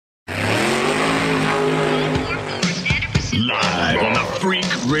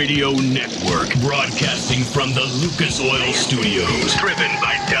Radio Network, broadcasting from the Lucas Oil Studios. Driven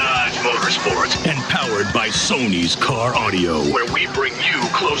by Dodge Motorsports and powered by Sony's Car Audio, where we bring you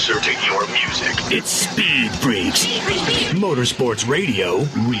closer to your music. It's Speed Freaks. Motorsports Radio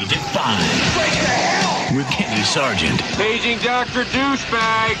redefined. With Kenny Sargent. Paging Dr.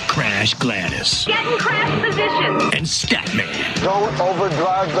 Douchebag. Crash Gladys. Get in crash position. And Statman. Don't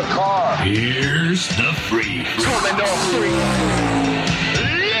overdrive the car. Here's the Freaks. Coming on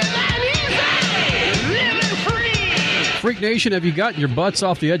Freak Nation, have you gotten your butts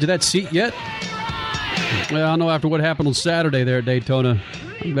off the edge of that seat yet? Well, I know after what happened on Saturday there at Daytona,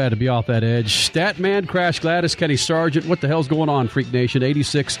 I'm glad to be off that edge. Statman, Crash Gladys, Kenny Sargent. What the hell's going on, Freak Nation?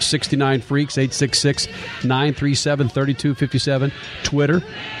 8669 Freaks, 866-937-3257. Twitter,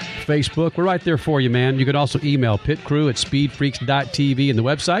 Facebook. We're right there for you, man. You can also email pitcrew@speedfreaks.tv and the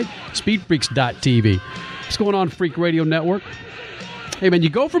website, speedfreaks.tv. What's going on, Freak Radio Network? Hey, man, you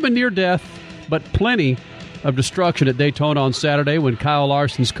go from a near death, but plenty of destruction at Daytona on Saturday when Kyle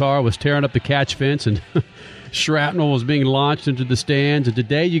Larson's car was tearing up the catch fence and shrapnel was being launched into the stands. And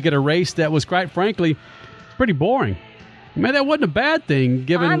today you get a race that was, quite frankly, pretty boring. Man, that wasn't a bad thing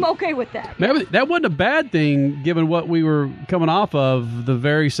given... I'm okay with that. That wasn't a bad thing given what we were coming off of the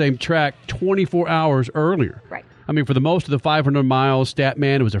very same track 24 hours earlier. Right. I mean, for the most of the 500 miles,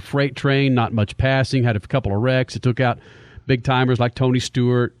 Statman, it was a freight train, not much passing, had a couple of wrecks. It took out big-timers like Tony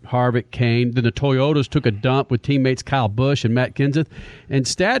Stewart, Harvick, Kane. Then the Toyotas took a dump with teammates Kyle Busch and Matt Kenseth. And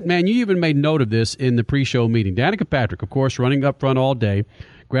Statman, you even made note of this in the pre-show meeting. Danica Patrick, of course, running up front all day,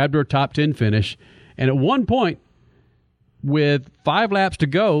 grabbed her top 10 finish. And at one point, with 5 laps to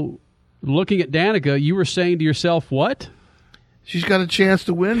go, looking at Danica, you were saying to yourself, what? She's got a chance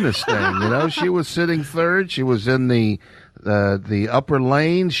to win this thing. You know, she was sitting third. She was in the upper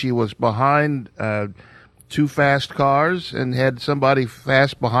lane. She was behind 2 fast cars and had somebody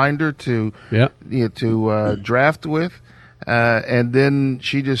fast behind her to draft with, and then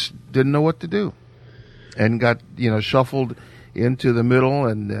she just didn't know what to do, and got shuffled into the middle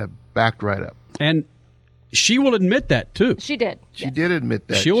and backed right up. And she will admit that too. She did. She did admit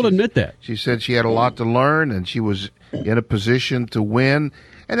that. She will admit that. She said she had a lot to learn, and she was in a position to win.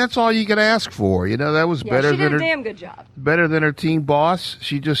 And that's all you could ask for. That was better than her. She did a damn good job. Better than her team boss.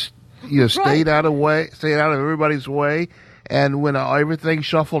 She just stayed out of everybody's way, and when everything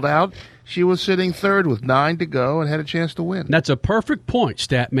shuffled out, she was sitting third with 9 to go and had a chance to win. That's a perfect point,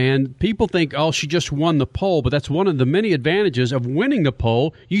 Statman. People think, she just won the pole, but that's one of the many advantages of winning the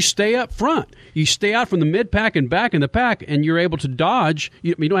pole. You stay up front. You stay out from the mid-pack and back in the pack, and you're able to dodge.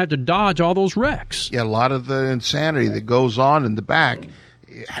 You don't have to dodge all those wrecks. Yeah, a lot of the insanity that goes on in the back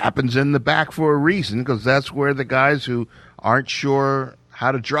happens in the back for a reason, because that's where the guys who aren't sure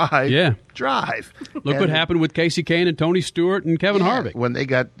how to drive. Look what happened with Casey Kane and Tony Stewart and Kevin Harvick. When they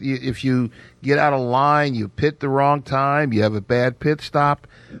if you get out of line, you pit the wrong time, you have a bad pit stop,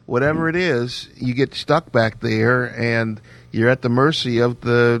 whatever it is, you get stuck back there and you're at the mercy of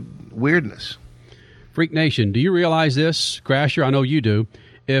the weirdness. Freak Nation, do you realize this? Crasher, I know you do.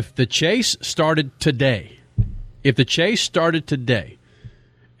 If the chase started today,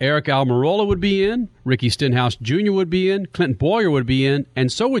 Eric Almirola would be in, Ricky Stenhouse Jr. would be in, Clinton Boyer would be in,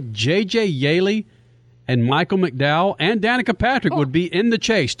 and so would J.J. Yaley and Michael McDowell and Danica Patrick would be in the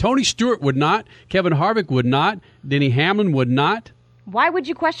chase. Tony Stewart would not. Kevin Harvick would not. Denny Hamlin would not. Why would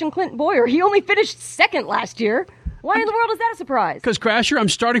you question Clinton Boyer? He only finished second last year. Why in the world is that a surprise? Because, Crasher, I'm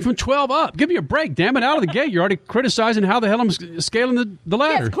starting from 12 up. Give me a break, damn it. Out of the gate, you're already criticizing how the hell I'm scaling the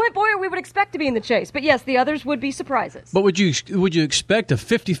ladder. Yes, Clint Boyer we would expect to be in the chase. But, yes, the others would be surprises. But would you expect a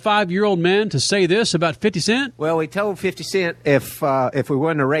 55-year-old man to say this about 50 Cent? Well, we told 50 Cent if we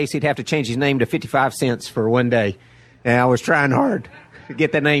won the race, he'd have to change his name to 55 Cents for one day. And I was trying hard to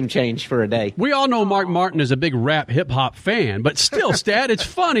get the name changed for a day. We all know Mark Martin is a big rap hip-hop fan, but still, Stat, it's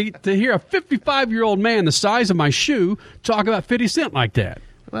funny to hear a 55-year-old man the size of my shoe talk about 50 Cent like that.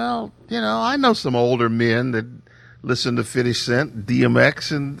 Well, I know some older men that listen to 50 Cent,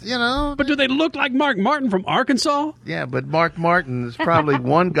 DMX, and, But do they look like Mark Martin from Arkansas? Yeah, but Mark Martin is probably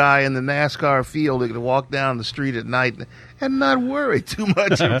one guy in the NASCAR field that can walk down the street at night and not worry too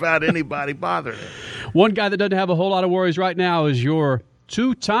much about anybody bothering him. One guy that doesn't have a whole lot of worries right now is your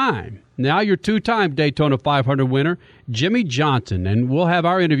two-time Daytona 500 winner, Jimmie Johnson. And we'll have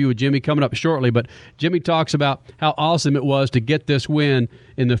our interview with Jimmie coming up shortly, but Jimmie talks about how awesome it was to get this win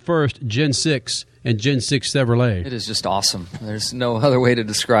in the first Gen 6 and Gen 6 Chevrolet. It is just awesome. There's no other way to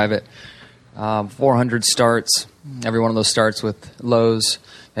describe it. 400 starts. Every one of those starts with Lowe's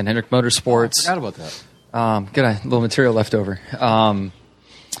and Hendrick Motorsports. I forgot about that. Got a little material left over.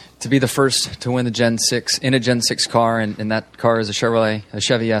 to be the first to win the Gen 6 in a Gen 6 car, and that car is a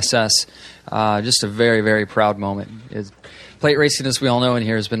Chevy SS. Just a very, very proud moment. Plate racing, as we all know in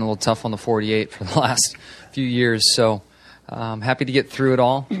here, has been a little tough on the 48 for the last few years, so I'm happy to get through it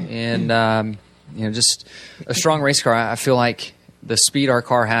all. And, just a strong race car. I feel like the speed our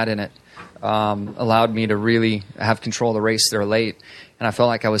car had in it allowed me to really have control of the race there late, and I felt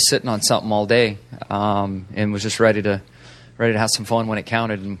like I was sitting on something all day and was just ready to have some fun when it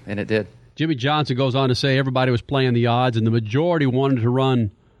counted, and it did. Jimmie Johnson goes on to say everybody was playing the odds, and the majority wanted to run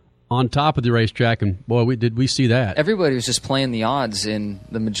on top of the racetrack, and boy, we see that. Everybody was just playing the odds, and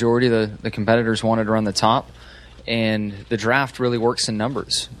the majority of the competitors wanted to run the top, and the draft really works in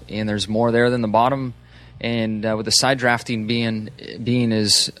numbers, and there's more there than the bottom, and with the side drafting being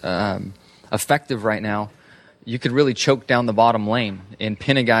as effective right now, you could really choke down the bottom lane and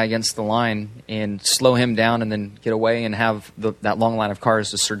pin a guy against the line and slow him down and then get away and have that long line of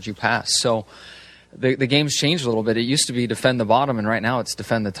cars to surge you past. So the game's changed a little bit. It used to be defend the bottom, and right now it's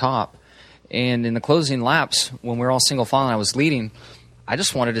defend the top. And in the closing laps, when we were all single file and I was leading, I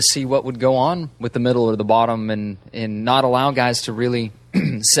just wanted to see what would go on with the middle or the bottom and not allow guys to really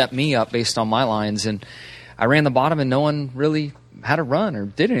set me up based on my lines. And I ran the bottom, and no one really had a run or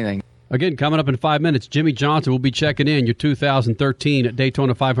did anything. Again, coming up in 5 minutes, Jimmie Johnson will be checking in, your 2013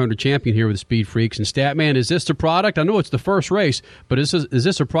 Daytona 500 champion here with the Speed Freaks. And Statman, is this a product? I know it's the first race, but is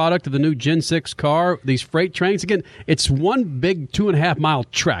this a product of the new Gen 6 car, these freight trains? Again, it's one big 2.5-mile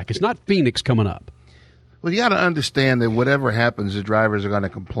track. It's not Phoenix coming up. Well, you got to understand that whatever happens, the drivers are going to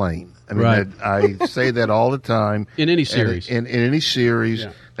complain. I mean, right. I say that all the time. In any series. In any series,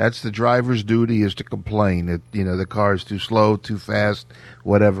 yeah. That's the driver's duty, is to complain that, the car is too slow, too fast,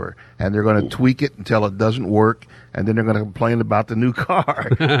 whatever. And they're going to tweak it until it doesn't work, and then they're going to complain about the new car.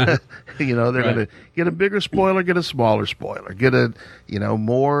 They're going to get a bigger spoiler, get a smaller spoiler, get a,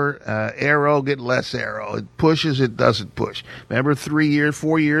 more aero, get less aero. It pushes, it doesn't push. Remember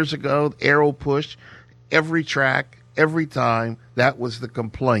 4 years ago, aero pushed every track, every time. That was the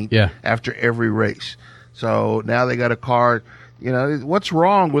complaint after every race. So now they got a car. What's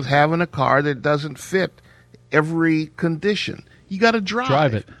wrong with having a car that doesn't fit every condition? You got to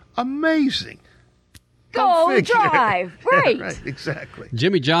drive it. Amazing. Go drive. Right. Right, exactly.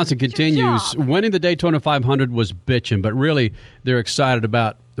 Jimmie Johnson continues. Winning the Daytona 500 was bitching, but really they're excited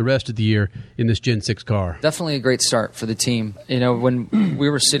about the rest of the year in this Gen 6 car. Definitely a great start for the team. When we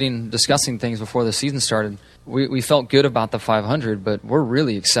were discussing things before the season started, we felt good about the 500, but we're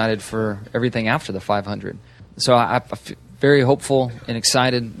really excited for everything after the 500. So I'm very hopeful and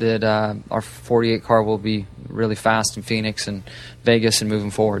excited that our 48 car will be really fast in Phoenix and Vegas and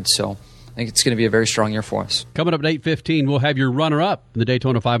moving forward. So I think it's going to be a very strong year for us. Coming up at 8:15, we'll have your runner-up in the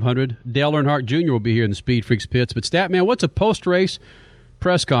Daytona 500. Dale Earnhardt Jr. will be here in the Speed Freaks pits. But Statman, what's a post-race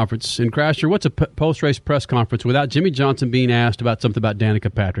press conference? And Crasher, what's a post-race press conference without Jimmie Johnson being asked about something about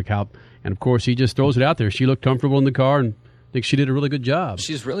Danica Patrick? And, of course, he just throws it out there. She looked comfortable in the car, and I think she did a really good job.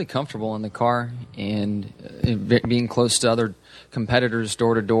 She's really comfortable in the car, and being close to other competitors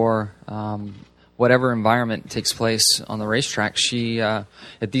door to door, whatever environment takes place on the racetrack, she at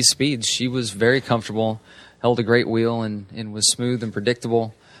these speeds, she was very comfortable, held a great wheel, and was smooth and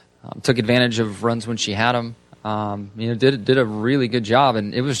predictable. Took advantage of runs when she had them. Did a really good job,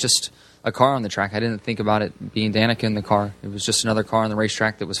 and it was just a car on the track. I didn't think about it being Danica in the car. It was just another car on the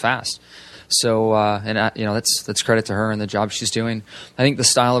racetrack that was fast. So, that's credit to her and the job she's doing. I think the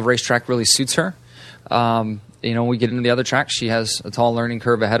style of racetrack really suits her. When we get into the other tracks, she has a tall learning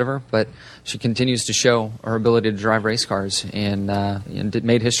curve ahead of her, but she continues to show her ability to drive race cars and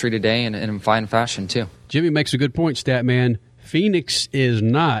made history today and in fine fashion, too. Jimmie makes a good point, Statman. Phoenix is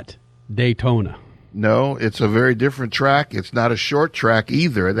not Daytona. No, it's a very different track. It's not a short track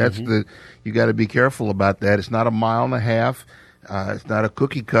either. That's you got to be careful about that. It's not a mile and a half. It's not a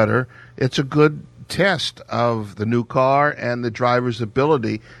cookie cutter. It's a good test of the new car and the driver's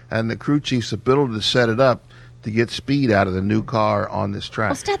ability and the crew chief's ability to set it up to get speed out of the new car on this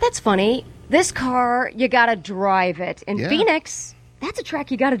track. Well, Stat, that's funny. This car, you got to drive it. In Phoenix, that's a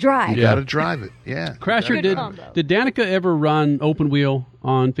track you got to drive. You got to drive it, yeah. Crasher, did Danica ever run open wheel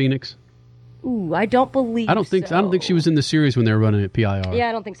on Phoenix? Ooh, I don't believe so. I don't think she was in the series when they were running at PIR. Yeah,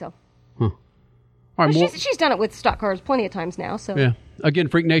 I don't think so. Huh. All right, she's done it with stock cars plenty of times now. So yeah. Again,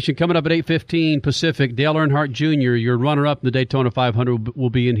 Freak Nation, coming up at 8:15 Pacific, Dale Earnhardt Jr., your runner-up in the Daytona 500, will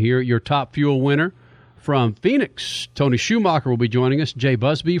be in here. Your top fuel winner from Phoenix, Tony Schumacher, will be joining us. Jay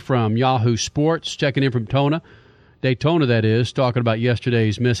Busbee from Yahoo Sports, checking in from Daytona, that is, talking about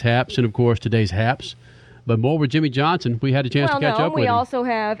yesterday's mishaps and, of course, today's haps. But more with Jimmie Johnson. We had a chance to catch up with him. We also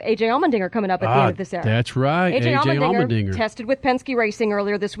have A.J. Allmendinger coming up at the end of this hour. That's right, A.J. Allmendinger. Tested with Penske Racing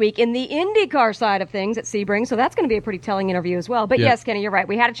earlier this week in the IndyCar side of things at Sebring, so that's going to be a pretty telling interview as well. But yes, Kenny, you're right.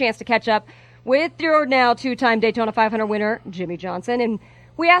 We had a chance to catch up with your now two-time Daytona 500 winner, Jimmie Johnson, and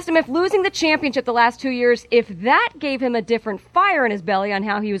we asked him if losing the championship the last 2 years, if that gave him a different fire in his belly on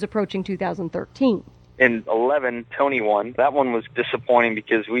how he was approaching 2013. In 11, Tony won. That one was disappointing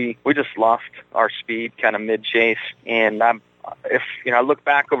because we just lost our speed kind of mid-chase. And I look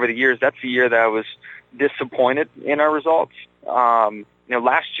back over the years, that's the year that I was disappointed in our results.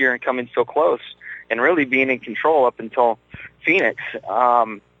 Last year and coming so close and really being in control up until Phoenix.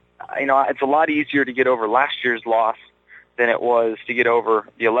 It's a lot easier to get over last year's loss than it was to get over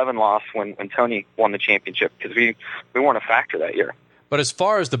the 11 loss when Tony won the championship because we weren't a factor that year. But as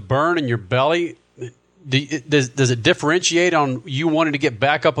far as the burn in your belly, does it differentiate on you wanting to get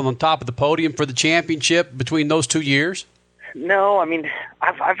back up on the top of the podium for the championship between those 2 years? No, I mean,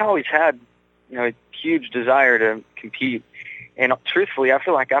 I've always had a huge desire to compete. And truthfully, I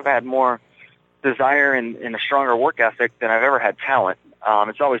feel like I've had more desire and a stronger work ethic than I've ever had talent.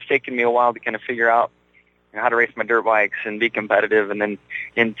 It's always taken me a while to kind of figure out how to race my dirt bikes and be competitive and then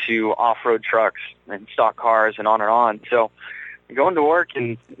into off-road trucks and stock cars and on. So going to work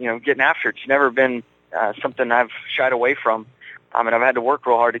and, getting after it's never been something I've shied away from. And I've had to work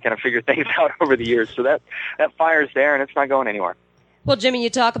real hard to kind of figure things out over the years. So that fire's there and it's not going anywhere. Well, Jimmie, you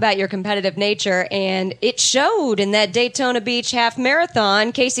talk about your competitive nature, and it showed in that Daytona Beach half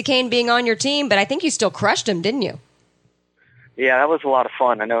marathon, Casey Kane being on your team, but I think you still crushed him, didn't you? Yeah, that was a lot of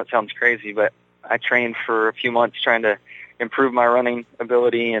fun. I know it sounds crazy, but I trained for a few months trying to improve my running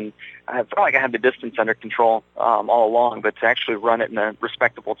ability, and I felt like I had the distance under control all along, but to actually run it in a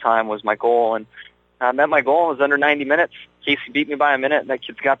respectable time was my goal, and I met my goal. It was under 90 minutes. Casey beat me by a minute, and that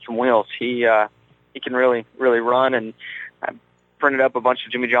kid's got some wheels. He can really, really run, and I printed up a bunch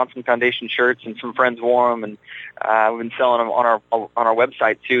of Jimmie Johnson Foundation shirts, and some friends wore them, and we've been selling them on our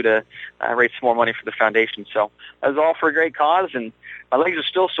website too to raise some more money for the foundation. So that was all for a great cause, and my legs are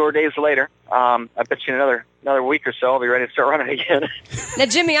still sore days later. I bet you in another week or so I'll be ready to start running again. Now,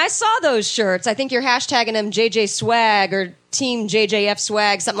 Jimmie, I saw those shirts. I think you're hashtagging them JJ Swag or Team JJF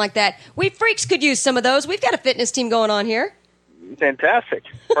Swag, something like that. We freaks could use some of those. We've got a fitness team going on here. Fantastic.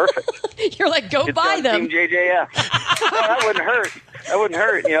 Perfect. You're like, go buy them. Team JJF. Well, that wouldn't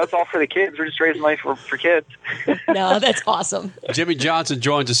hurt. It's all for the kids. We're just raising money for kids. No, that's awesome. Jimmie Johnson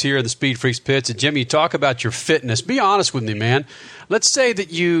joins us here in the Speed Freaks pits. And Jimmie, talk about your fitness. Be honest with me, man. Let's say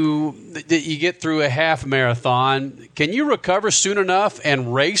that you get through a half marathon. Can you recover soon enough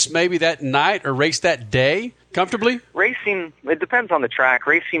and race maybe that night or race that day comfortably? Racing, it depends on the track.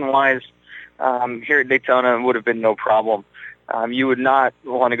 Racing-wise, here at Daytona would have been no problem. You would not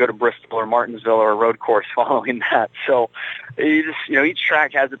want to go to Bristol or Martinsville or a road course following that. So each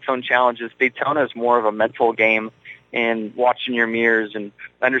track has its own challenges. Daytona is more of a mental game and watching your mirrors and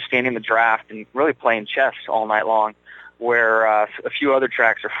understanding the draft and really playing chess all night long, where a few other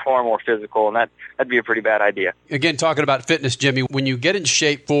tracks are far more physical, and that'd be a pretty bad idea. Again, talking about fitness, Jimmie, when you get in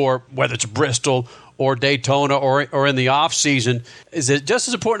shape for whether it's Bristol or Daytona or in the off-season, is it just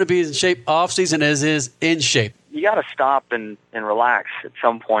as important to be in shape off-season as is in shape? You got to stop and relax at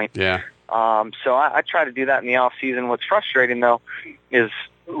some point. Yeah. So I try to do that in the off-season. What's frustrating, though, is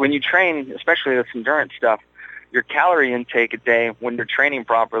when you train, especially with endurance stuff, your calorie intake a day when you're training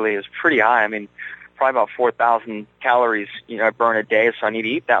properly is pretty high. I mean, probably about 4,000 calories, I burn a day, so I need to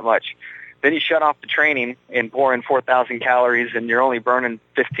eat that much. Then you shut off the training and pour in 4,000 calories, and you're only burning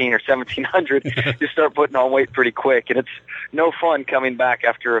 1,500 or 1,700. You start putting on weight pretty quick, and it's no fun coming back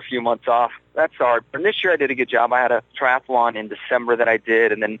after a few months off. That's hard. And this year I did a good job. I had a triathlon in December that I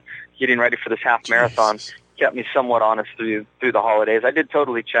did, and then getting ready for this half marathon kept me somewhat honest through the holidays. I did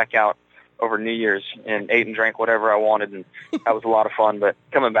totally check out over New Year's and ate and drank whatever I wanted, and that was a lot of fun, but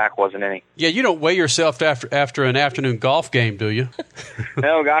coming back wasn't any. Yeah, you don't weigh yourself after an afternoon golf game, do you?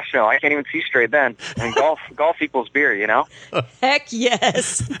 No, gosh, no. I can't even see straight then. I mean, golf equals beer, Heck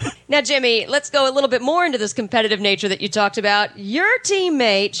yes. Now, Jimmie, let's go a little bit more into this competitive nature that you talked about. Your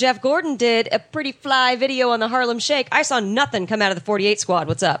teammate, Jeff Gordon, did a pretty fly video on the Harlem Shake. I saw nothing come out of the 48 squad.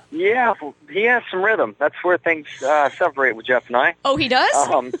 What's up? Yeah, he has some rhythm. That's where things separate with Jeff and I. Oh, he does?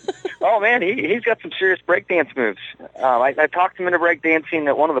 Oh, man, he's got some serious breakdance moves. I talked him into breakdancing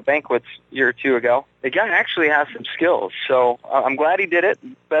at one of the banquets a year or two ago. The guy actually has some skills, so I'm glad he did it.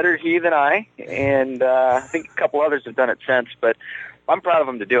 Better he than I, and I think a couple others have done it since, but I'm proud of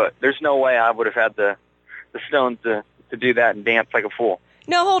him to do it. There's no way I would have had the stones to do that and dance like a fool.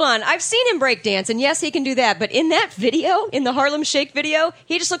 No, hold on. I've seen him break dance, and yes, he can do that. But in that video, in the Harlem Shake video,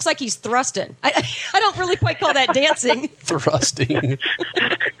 he just looks like he's thrusting. I don't really quite call that dancing. Thrusting.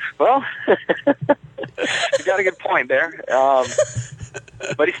 Well, you got a good point there.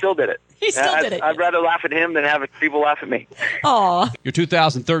 But he still did it. He still did it. I'd rather laugh at him than have people laugh at me. Aw. Your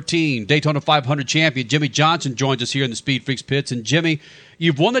 2013 Daytona 500 champion, Jimmie Johnson, joins us here in the Speed Freaks pits. And, Jimmie,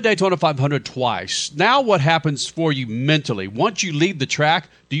 you've won the Daytona 500 twice. Now what happens for you mentally? Once you leave the track,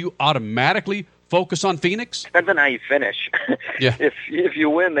 do you automatically focus on Phoenix? Depends on how you finish. Yeah. If you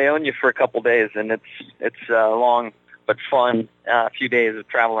win, they own you for a couple days, and it's long but fun few days of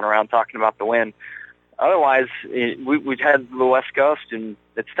traveling around talking about the win. Otherwise, we've had the West Coast, and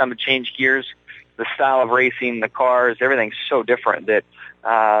it's time to change gears. The style of racing, the cars, everything's so different that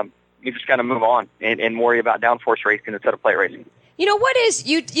you just got to move on and worry about downforce racing instead of plate racing. You know, what is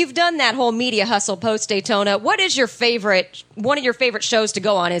you've done that whole media hustle post Daytona. What is one of your favorite shows to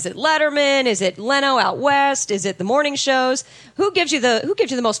go on? Is it Letterman? Is it Leno out west? Is it the morning shows? Who gives you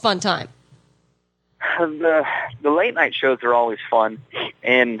the most fun time? The late night shows are always fun,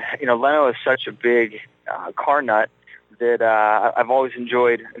 and Leno is such a big car nut that I've always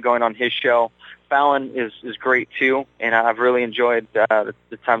enjoyed going on his show. Fallon is great too, and I've really enjoyed the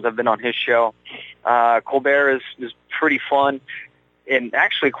times I've been on his show. Colbert is pretty fun, and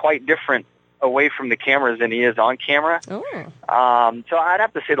actually quite different away from the cameras than he is on camera. Oh. So I'd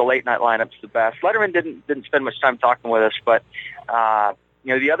have to say the late night lineup's the best. Letterman didn't spend much time talking with us, but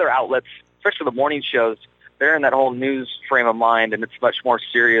the other outlets, especially the morning shows, they're in that whole news frame of mind, and it's much more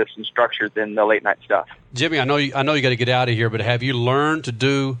serious and structured than the late night stuff. Jimmie, I know you got to get out of here, but have you learned to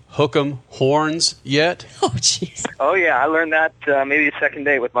do hook 'em horns yet? Oh, jeez. Oh, yeah, I learned that maybe the second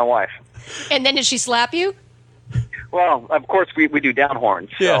date with my wife. And then did she slap you? Well, of course, we do down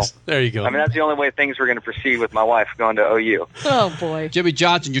horns. So, yes, there you go. I mean, that's the only way things were going to proceed with my wife going to OU. Oh, boy. Jimmie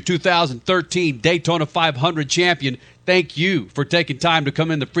Johnson, your 2013 Daytona 500 champion, thank you for taking time to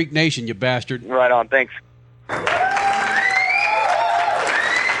come in the Freak Nation, you bastard. Right on, thanks.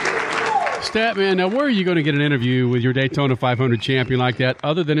 Statman, now where are you going to get an interview with your Daytona 500 champion like that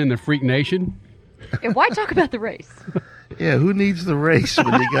other than in the Freak Nation? And why talk about the race? Yeah, who needs the race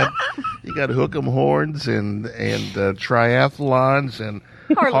when you got hook 'em horns and triathlons and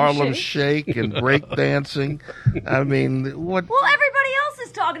Harlem Shake and break dancing? I mean, what? Well, everybody else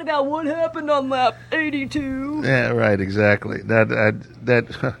is talking about what happened on lap 82. Yeah, right, exactly. That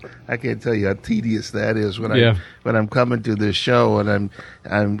I can't tell you how tedious that is when I'm coming to this show and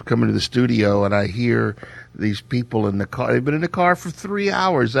I'm coming to the studio and I hear these people in the car. They've been in the car for 3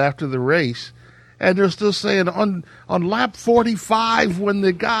 hours after the race. And they're still saying on lap 45 when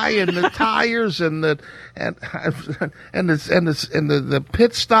the guy in the tires and the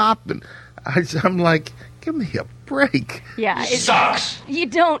pit stop, and I'm like, give me a break. Yeah, it sucks. You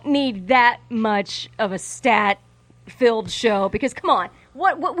don't need that much of a stat-filled show because, come on,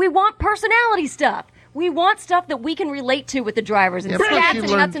 what we want personality stuff. We want stuff that we can relate to with the drivers, and stats and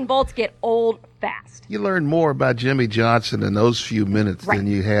nuts and bolts get old fast. You learn more about Jimmie Johnson in those few minutes than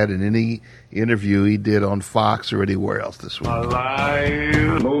you had in any interview he did on Fox or anywhere else this week.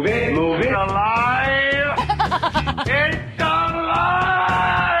 Alive. Move it. Alive. It's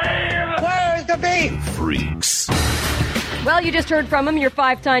alive. Where's the beef? Freaks. Well, you just heard from him, your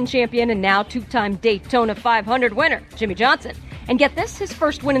 5-time champion and now 2-time Daytona 500 winner, Jimmie Johnson. And get this, his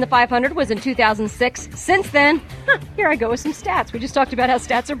first win in the 500 was in 2006. Since then, here I go with some stats. We just talked about how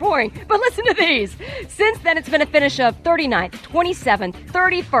stats are boring, but listen to these. Since then, it's been a finish of 39th, 27th,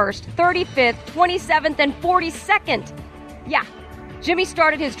 31st, 35th, 27th, and 42nd. Yeah, Jimmie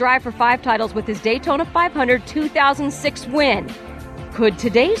started his drive for 5 titles with his Daytona 500 2006 win. Could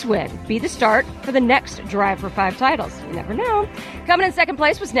today's win be the start for the next drive for 5 titles? You never know. Coming in second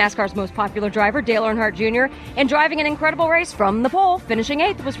place was NASCAR's most popular driver, Dale Earnhardt Jr., and driving an incredible race from the pole, finishing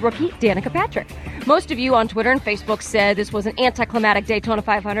 8th, was rookie Danica Patrick. Most of you on Twitter and Facebook said this was an anticlimactic Daytona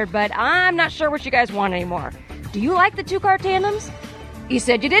 500, but I'm not sure what you guys want anymore. Do you like the 2-car tandems? You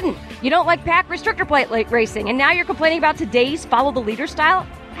said you didn't. You don't like pack restrictor plate racing, and now you're complaining about today's follow the leader style?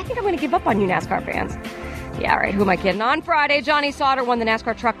 I think I'm going to give up on you NASCAR fans. Yeah, right, who am I kidding? On Friday, Johnny Sauter won the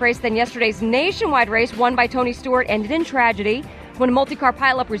NASCAR truck race. Then yesterday's nationwide race, won by Tony Stewart, ended in tragedy when a multi-car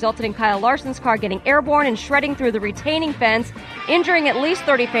pileup resulted in Kyle Larson's car getting airborne and shredding through the retaining fence, injuring at least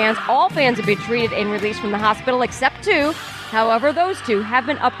 30 fans. All fans have been treated and released from the hospital except 2. However, those 2 have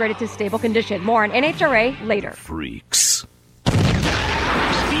been upgraded to stable condition. More on NHRA later. Freaks.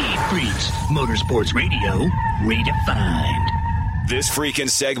 Speed Freaks, Motorsports Radio, redefined. This freaking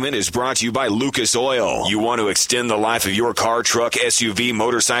segment is brought to you by Lucas Oil. You want to extend the life of your car, truck, SUV,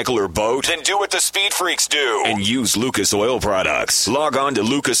 motorcycle, or boat? Then do what the Speed Freaks do and use Lucas Oil products. Log on to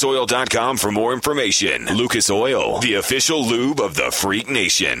lucasoil.com for more information. Lucas Oil, the official lube of the Freak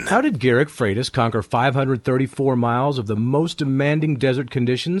Nation. How did Garrick Freitas conquer 534 miles of the most demanding desert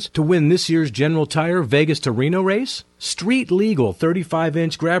conditions to win this year's General Tire Vegas to Reno race? Street legal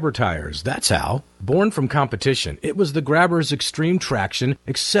 35-inch grabber tires, that's how. Born from competition, it was the grabber's extreme traction,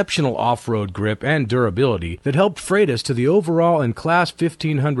 exceptional off-road grip, and durability that helped Freitas to the overall and Class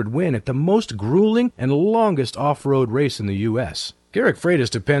 1500 win at the most grueling and longest off-road race in the U.S. Garrick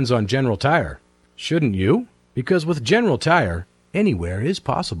Freitas depends on General Tire. Shouldn't you? Because with General Tire, anywhere is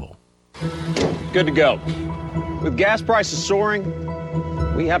possible. Good to go. With gas prices soaring,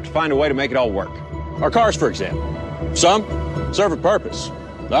 we have to find a way to make it all work. Our cars, for example. Some serve a purpose.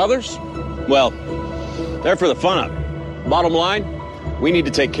 Others, well, they're for the fun of it. Bottom line, we need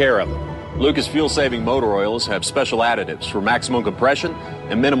to take care of them. Lucas fuel-saving motor oils have special additives for maximum compression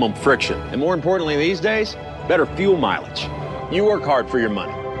and minimum friction. And more importantly these days, better fuel mileage. You work hard for your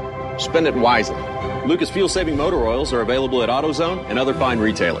money. Spend it wisely. Lucas fuel-saving motor oils are available at AutoZone and other fine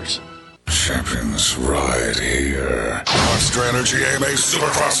retailers. Champions right here. Monster Energy AMA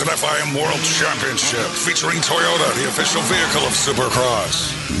Supercross and FIM World Championship featuring Toyota, the official vehicle of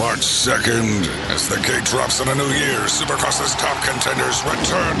Supercross. March 2nd, as the gate drops in a new year, Supercross's top contenders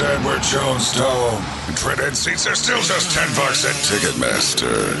return to Edward Jones Dome. And trade-in seats are still just $10 at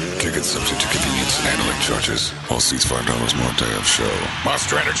Ticketmaster. Tickets subject to convenience and handling charges. All seats $5 more day of show.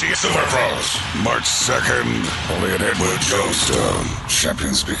 Monster Energy Supercross, March 2nd, only at Edward Jones Dome.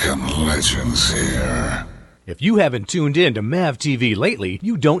 Champions become legends here. If you haven't tuned in to MAV TV lately,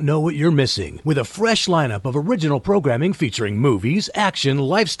 you don't know what you're missing. With a fresh lineup of original programming featuring movies, action,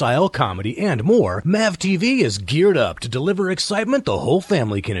 lifestyle, comedy, and more, MAV TV is geared up to deliver excitement the whole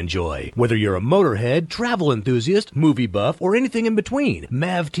family can enjoy. Whether you're a motorhead, travel enthusiast, movie buff, or anything in between,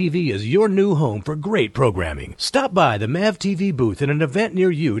 MAV TV is your new home for great programming. Stop by the MAV TV booth at an event near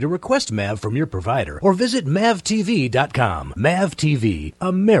you to request MAV from your provider, or visit mavtv.com. MAV TV,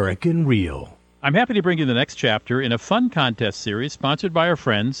 American Real. I'm happy to bring you the next chapter in a fun contest series sponsored by our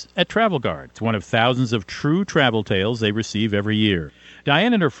friends at Travel Guard. It's one of thousands of true travel tales they receive every year.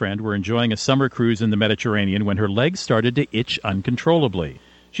 Diane and her friend were enjoying a summer cruise in the Mediterranean when her legs started to itch uncontrollably.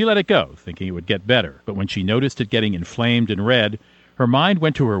 She let it go, thinking it would get better, but when she noticed it getting inflamed and red, her mind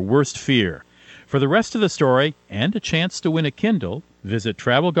went to her worst fear. For the rest of the story and a chance to win a Kindle, visit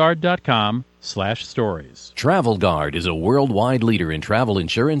TravelGuard.com/stories. Travel Guard is a worldwide leader in travel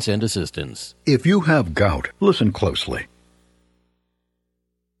insurance and assistance. If you have gout, listen closely.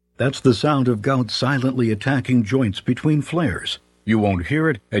 That's the sound of gout silently attacking joints between flares. You won't hear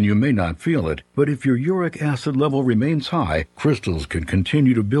it, and you may not feel it, but if your uric acid level remains high, crystals can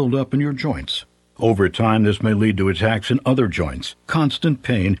continue to build up in your joints. Over time, this may lead to attacks in other joints, constant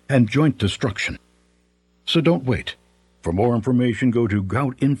pain, and joint destruction. So don't wait. For more information, go to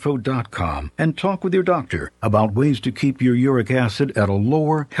goutinfo.com and talk with your doctor about ways to keep your uric acid at a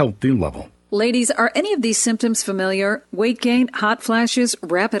lower, healthy level. Ladies, are any of these symptoms familiar? Weight gain, hot flashes,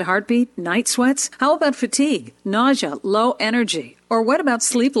 rapid heartbeat, night sweats? How about fatigue, nausea, low energy? Or what about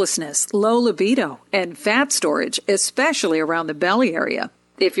sleeplessness, low libido, and fat storage, especially around the belly area?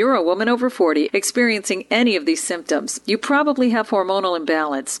 If you're a woman over 40 experiencing any of these symptoms, you probably have hormonal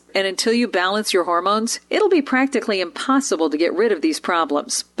imbalance. And until you balance your hormones, it'll be practically impossible to get rid of these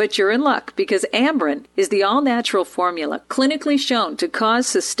problems. But you're in luck because Amberen is the all-natural formula clinically shown to cause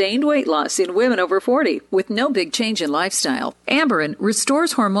sustained weight loss in women over 40 with no big change in lifestyle. Amberen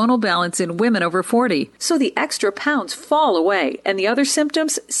restores hormonal balance in women over 40, so the extra pounds fall away and the other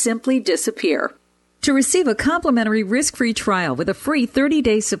symptoms simply disappear. To receive a complimentary risk-free trial with a free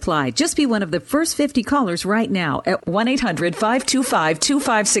 30-day supply, just be one of the first 50 callers right now at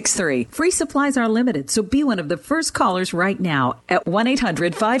 1-800-525-2563. Free supplies are limited, so be one of the first callers right now at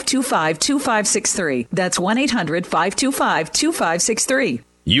 1-800-525-2563. That's 1-800-525-2563.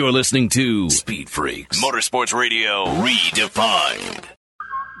 You're listening to Speed Freaks, Motorsports Radio Redefined.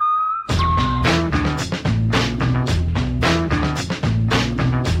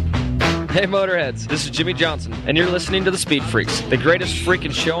 Hey Motorheads, this is Jimmie Johnson, and you're listening to the Speed Freaks, the greatest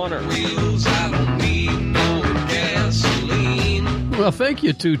freaking show on earth. Well, thank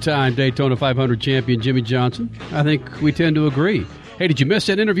you, two-time Daytona 500 champion Jimmie Johnson. I think we tend to agree. Hey, did you miss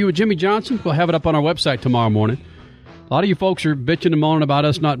that interview with Jimmie Johnson? We'll have it up on our website tomorrow morning. A lot of you folks are bitching and moaning about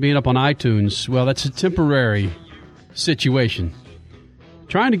us not being up on iTunes. Well, that's a temporary situation.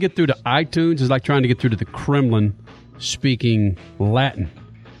 Trying to get through to iTunes is like trying to get through to the Kremlin speaking Latin.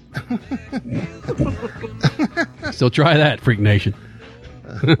 So try that, Freak Nation.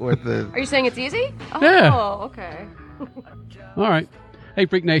 Are you saying it's easy? Oh, Yeah. Okay. All right. Hey,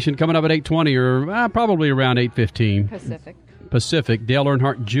 Freak Nation, coming up at 8:20 or probably around 8:15. Pacific. Dale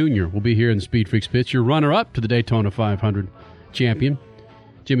Earnhardt Jr. will be here in the Speed Freaks pits. Your runner-up to the Daytona 500 champion,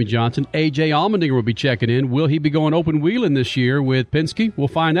 Jimmie Johnson. A.J. Allmendinger will be checking in. Will he be going open wheeling this year with Penske? We'll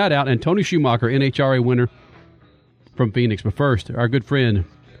find that out. And Tony Schumacher, NHRA winner from Phoenix. But first, our good friend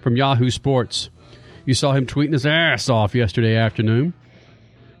from Yahoo Sports. You saw him tweeting his ass off yesterday afternoon.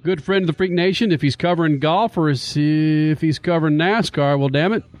 Good friend of the Freak Nation. If he's covering golf or if he's covering NASCAR, well,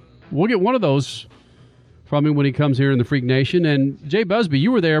 damn it, we'll get one of those from him when he comes here in the Freak Nation. And Jay Busbee,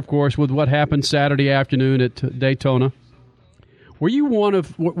 you were there, of course, with what happened Saturday afternoon at Daytona. Were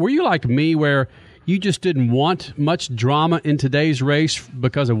you like me, where you just didn't want much drama in today's race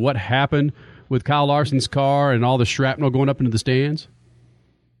because of what happened with Kyle Larson's car and all the shrapnel going up into the stands?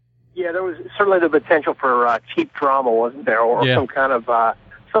 Yeah, there was certainly the potential for cheap drama, wasn't there, or some kind of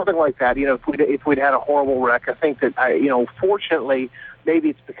something like that. You know, if we'd had a horrible wreck, I think that fortunately, maybe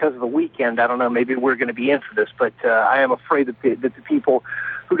it's because of the weekend. I don't know. Maybe we're going to be in for this, but I am afraid that the people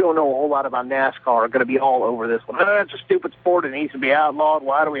who don't know a whole lot about NASCAR are going to be all over this one. Oh, it's a stupid sport. It needs to be outlawed.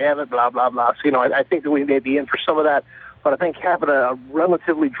 Why do we have it? Blah, blah, blah. So, I think that we may be in for some of that. But I think having a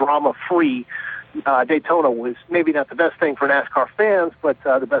relatively drama-free Daytona was maybe not the best thing for NASCAR fans, but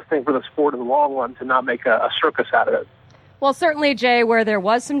the best thing for the sport in the long run to not make a circus out of it. Well, certainly, Jay, where there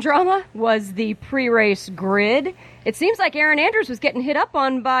was some drama was the pre-race grid. It seems like Aaron Andrews was getting hit up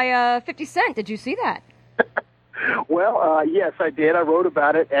on by 50 Cent. Did you see that? Well, yes, I did. I wrote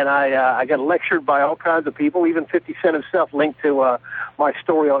about it, and I got lectured by all kinds of people, even 50 Cent himself linked to my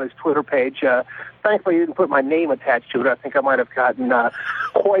story on his Twitter page. Thankfully, he didn't put my name attached to it. I think I might have gotten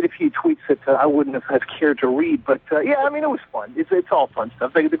quite a few tweets that I wouldn't have cared to read. But, yeah, I mean, it was fun. It's all fun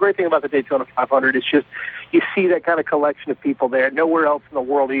stuff. The great thing about the Daytona 500 is just you see that kind of collection of people there. Nowhere else in the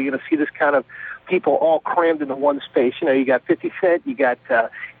world are you going to see this kind of people all crammed into one space. You got 50 Cent, you got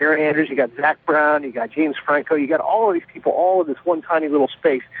Aaron Andrews, you got Zach Brown, you got James Franco, you got all of these people all in this one tiny little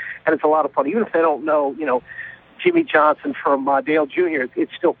space, and it's a lot of fun. Even if they don't know, Jimmie Johnson from Dale Jr.,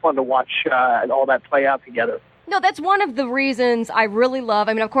 it's still fun to watch all that play out together. No, that's one of the reasons I really love.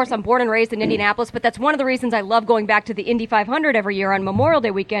 I mean, of course, I'm born and raised in Indianapolis, but that's one of the reasons I love going back to the Indy 500 every year on Memorial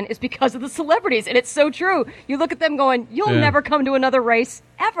Day weekend is because of the celebrities. And it's so true. You look at them going, you'll never come to another race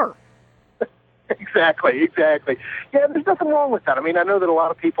ever. Exactly. Yeah, there's nothing wrong with that. I mean, I know that a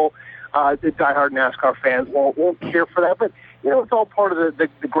lot of people, the diehard NASCAR fans, won't care for that, but it's all part of the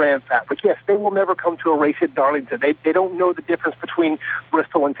grand fabric. Yes, they will never come to a race at Darlington. They don't know the difference between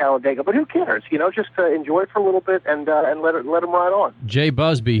Bristol and Talladega, but who cares? Just enjoy it for a little bit and let them ride on. Jay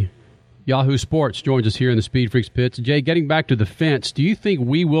Busbee, Yahoo Sports, joins us here in the Speed Freaks pits. Jay, getting back to the fence, do you think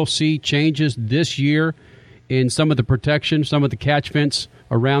we will see changes this year in some of the protection, some of the catch fence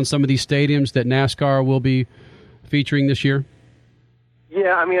around some of these stadiums that NASCAR will be featuring this year?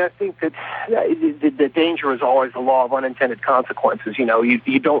 Yeah, I mean, I think that the danger is always the law of unintended consequences.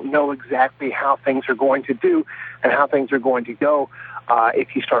 You don't know exactly how things are going to do and how things are going to go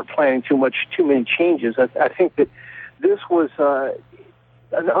if you start planning too many changes. I think that this was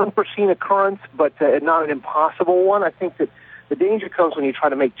an unforeseen occurrence, but not an impossible one. I think that the danger comes when you try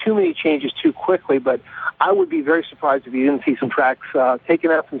to make too many changes too quickly, but I would be very surprised if you didn't see some tracks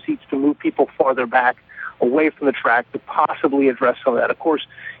taking out some seats to move people farther back away from the track to possibly address some of that. Of course,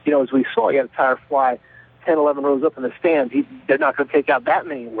 as we saw, you had a tire fly 10, 11 rows up in the stands. They're not going to take out that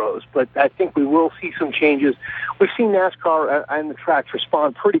many rows, but I think we will see some changes. We've seen NASCAR and the tracks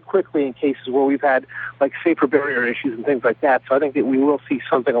respond pretty quickly in cases where we've had, safer barrier issues and things like that, so I think that we will see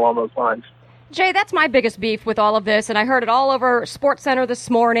something along those lines. Jay, that's my biggest beef with all of this, and I heard it all over SportsCenter this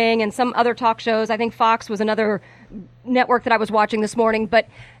morning and some other talk shows. I think Fox was another network that I was watching this morning, but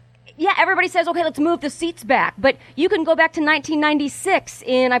yeah, everybody says, okay, let's move the seats back. But you can go back to 1996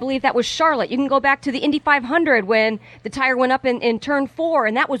 in, I believe that was Charlotte. You can go back to the Indy 500 when the tire went up in turn 4,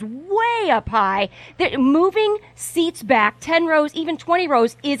 and that was way up high. Moving seats back 10 rows, even 20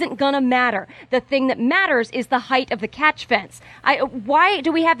 rows, isn't going to matter. The thing that matters is the height of the catch fence. Why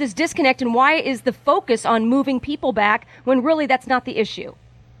do we have this disconnect, and why is the focus on moving people back when really that's not the issue?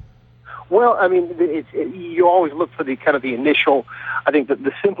 Well, I mean, you always look for the kind of the initial. I think that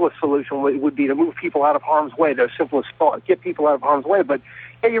the simplest solution would be to move people out of harm's way. The simplest thought, get people out of harm's way. But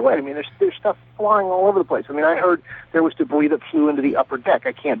yeah, you're right. I mean, there's stuff flying all over the place. I mean, I heard there was debris that flew into the upper deck.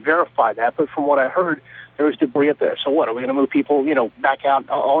 I can't verify that, but from what I heard, there was debris up there. So what? Are we going to move people, back out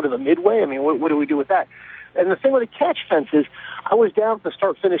onto the midway? I mean, what do we do with that? And the thing with the catch fence is, I was down at the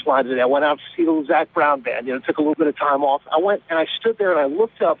start-finish line today. I went out to see the Zach Brown band. Took a little bit of time off. I went and I stood there and I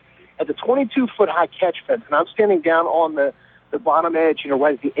looked up at the 22-foot high catch fence, and I'm standing down on the bottom edge,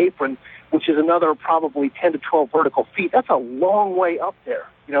 right at the apron, which is another probably 10 to 12 vertical feet. That's a long way up there.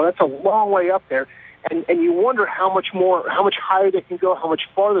 That's a long way up there. And you wonder how much higher they can go, how much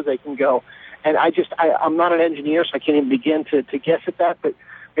farther they can go. And I'm not an engineer, so I can't even begin to guess at that, but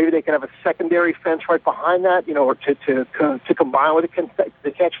maybe they could have a secondary fence right behind that, or to combine with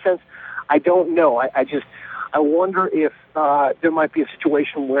the catch fence. I don't know. I wonder if there might be a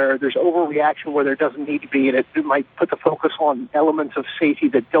situation where there's overreaction where there doesn't need to be, and it might put the focus on elements of safety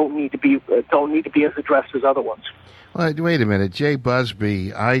that don't need to be as addressed as other ones. Well, wait a minute, Jay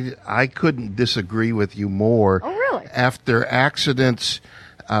Busbee. I couldn't disagree with you more. Oh, really? After accidents,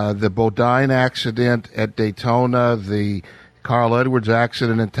 the Bodine accident at Daytona, the Carl Edwards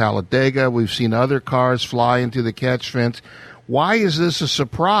accident in Talladega, we've seen other cars fly into the catch fence. Why is this a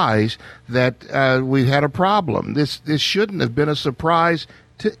surprise that we had a problem? This shouldn't have been a surprise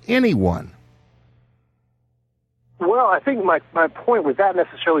to anyone. Well, I think my point with that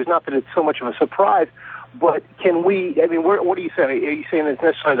necessarily is not that it's so much of a surprise, but can we, what are you saying? Are you saying that it's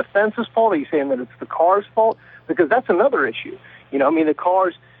necessarily the fence's fault? Are you saying that it's the car's fault? Because that's another issue. The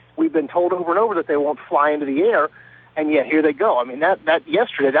cars, we've been told over and over that they won't fly into the air, and yet here they go. That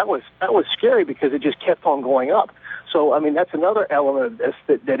yesterday, that was scary because it just kept on going up. So, that's another element of this,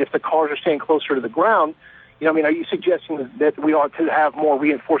 that if the cars are staying closer to the ground, are you suggesting that we ought to have more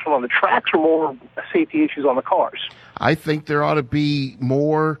reinforcement on the tracks or more safety issues on the cars? I think there ought to be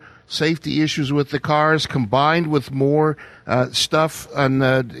more safety issues with the cars combined with more stuff on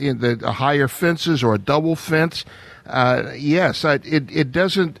the higher fences or a double fence. Yes, it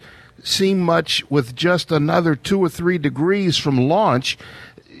doesn't seem much with just another 2 or 3 degrees from launch.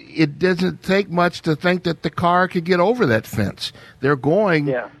 It doesn't take much to think that the car could get over that fence. They're going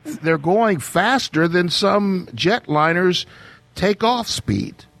faster than some jetliners takeoff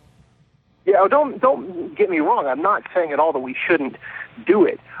speed. Yeah, don't get me wrong. I'm not saying at all that we shouldn't do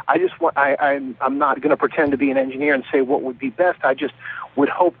it. I'm not going to pretend to be an engineer and say what would be best. I just would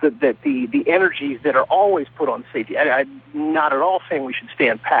hope that the energies that are always put on safety, I'm not at all saying we should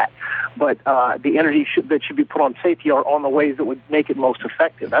stand pat, but the energies that should be put on safety are on the ways that would make it most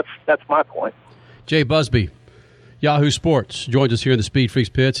effective. That's my point. Jay Busbee, Yahoo Sports, joins us here in the Speed Freaks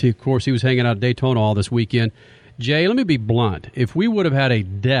pits. He was hanging out at Daytona all this weekend. Jay, let me be blunt. If we would have had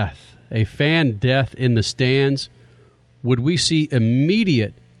a fan death in the stands, would we see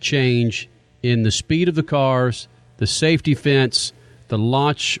immediate change in the speed of the cars, the safety fence, the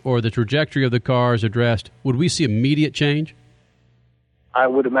launch or the trajectory of the cars addressed? Would we see immediate change? I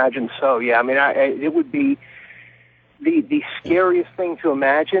would imagine so, yeah. It would be the scariest thing to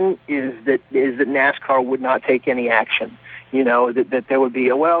imagine is that NASCAR would not take any action. That there would be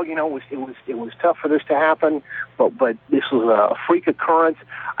it was tough for this to happen, but this was a freak occurrence,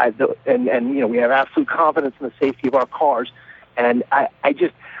 and we have absolute confidence in the safety of our cars, and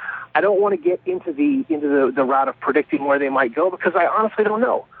I don't want to get into the route of predicting where they might go because I honestly don't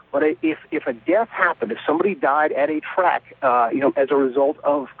know. But if a death happened, if somebody died at a track, as a result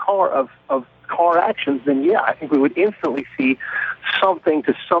of car actions, then yeah, I think we would instantly see something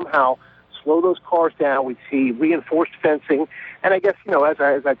to somehow slow those cars down. We'd see reinforced fencing, and I guess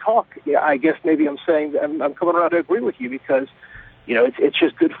as I talk, I guess maybe I'm saying I'm coming around to agree with you because it's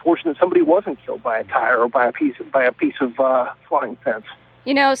just good fortune that somebody wasn't killed by a tire or by a piece of flying fence.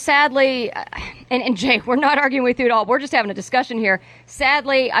 Sadly, and Jay, we're not arguing with you at all. We're just having a discussion here.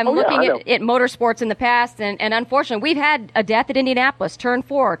 Sadly, I'm looking at motorsports in the past, and unfortunately, we've had a death at Indianapolis. Turn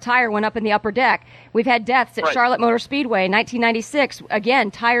 4, tire went up in the upper deck. We've had deaths at Charlotte Motor Speedway in 1996.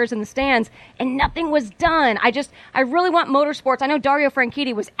 Again, tires in the stands, and nothing was done. I really want motorsports. I know Dario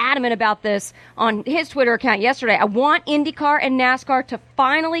Franchitti was adamant about this on his Twitter account yesterday. I want IndyCar and NASCAR to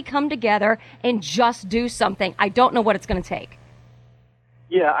finally come together and just do something. I don't know what it's going to take.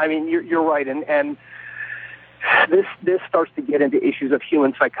 Yeah, you're right, and this starts to get into issues of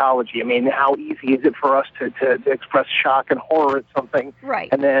human psychology. How easy is it for us to express shock and horror at something, right?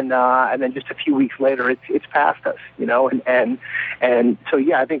 And then just a few weeks later, it's past us, and so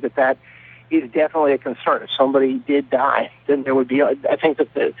yeah, I think that is definitely a concern. If somebody did die, then there would be. I think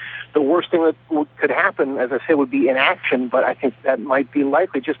that the worst thing that could happen, as I said, would be inaction. But I think that might be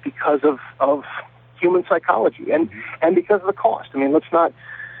likely just because of human psychology and because of the cost.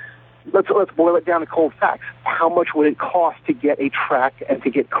 Let's boil it down to cold facts. How much would it cost to get a track and to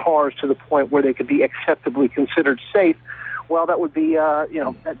get cars to the point where they could be acceptably considered safe? Well, that would be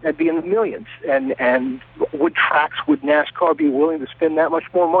that'd be in the millions. And would NASCAR be willing to spend that much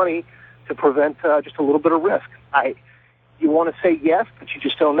more money to prevent just a little bit of risk. You want to say yes, but you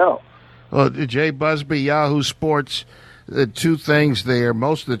just don't know. Well, Jay Busbee, Yahoo Sports, the two things there,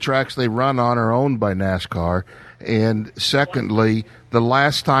 most of the tracks they run on are owned by NASCAR. And secondly, the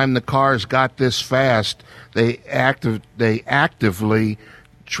last time the cars got this fast, they actively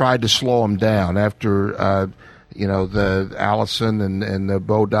tried to slow them down after, the Allison and the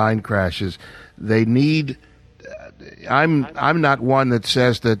Bodine crashes. They need, I'm not one that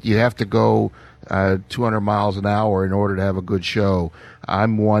says that you have to go 200 miles an hour in order to have a good show.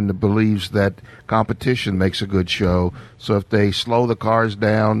 I'm one that believes that competition makes a good show. So if they slow the cars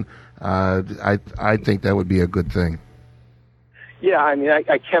down, I think that would be a good thing. Yeah, I mean,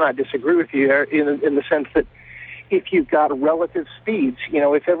 I cannot disagree with you there in the sense that if you've got relative speeds,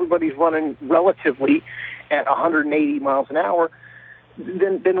 if everybody's running relatively at 180 miles an hour,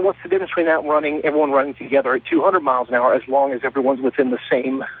 then what's the difference between everyone running together at 200 miles an hour as long as everyone's within the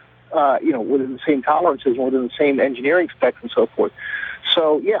same within the same tolerances and within the same engineering specs and so forth.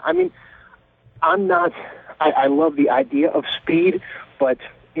 So, yeah, I mean, I love the idea of speed, but,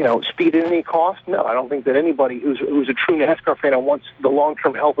 speed at any cost? No, I don't think that anybody who's a true NASCAR fan and wants the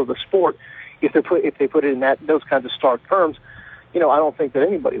long-term health of the sport, if they put it in those kinds of stark terms, I don't think that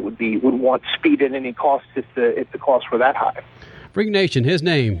anybody would want speed at any cost if the costs were that high. Freak Nation, his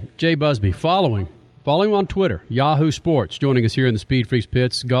name, Jay Busbee, following on Twitter, Yahoo Sports, joining us here in the Speed Freaks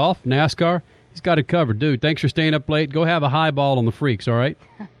pits. Golf, NASCAR, he's got it covered. Dude, thanks for staying up late. Go have a highball on the Freaks, all right?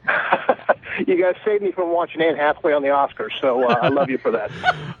 You guys saved me from watching Anne Hathaway on the Oscars, so I love you for that.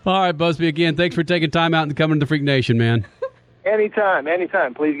 All right, Busbee, again, thanks for taking time out and coming to the Freak Nation, man. Anytime.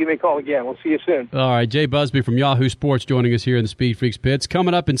 Please give me a call again. We'll see you soon. All right, Jay Busbee from Yahoo Sports joining us here in the Speed Freaks pits.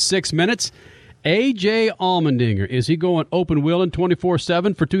 Coming up in 6 minutes, A.J. Allmendinger. Is he going open wheeling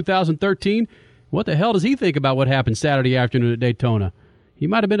 24/7 for 2013? What the hell does he think about what happened Saturday afternoon at Daytona? He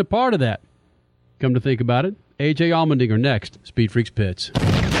might have been a part of that. Come to think about it, A.J. Allmendinger next, Speed Freaks Pits.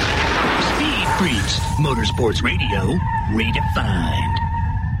 Speed Freaks, Motorsports Radio, redefined.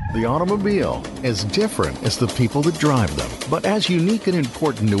 The automobile, as different as the people that drive them, but as unique and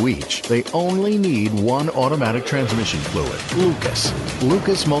important to each, they only need one automatic transmission fluid, Lucas.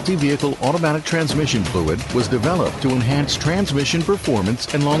 Lucas Multi-Vehicle Automatic Transmission Fluid was developed to enhance transmission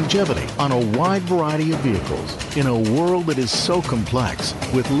performance and longevity on a wide variety of vehicles. In a world that is so complex,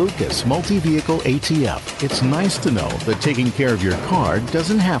 with Lucas Multi-Vehicle ATF, it's nice to know that taking care of your car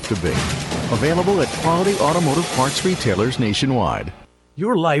doesn't have to be. Available at quality automotive parts retailers nationwide.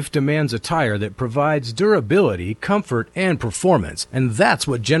 Your life demands a tire that provides durability, comfort, and performance, and that's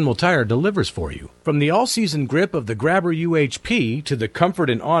what General Tire delivers for you. From the all-season grip of the Grabber UHP to the comfort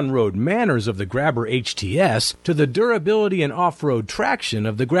and on-road manners of the Grabber HTS to the durability and off-road traction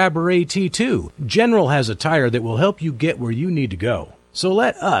of the Grabber AT2, General has a tire that will help you get where you need to go. So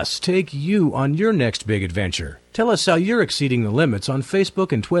let us take you on your next big adventure. Tell us how you're exceeding the limits on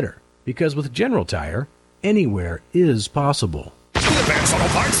Facebook and Twitter, because with General Tire, anywhere is possible. Advance Auto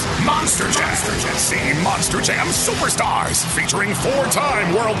Parts Monster Jam. See Monster Jam Superstars featuring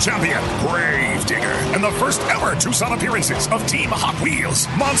 4-time world champion Gravedigger and the first ever Tucson appearances of Team Hot Wheels,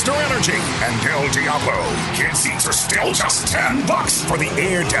 Monster Energy, and Del Diablo. Kid seats are still just $10 for the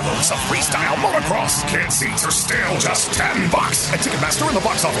Air Devils of Freestyle Motocross. Kid seats are still just $10 at Ticketmaster and the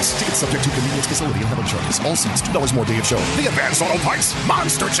box office. Tickets subject to convenience, facility, and handling charges. All seats $2 more day of show. The Advance Auto Parts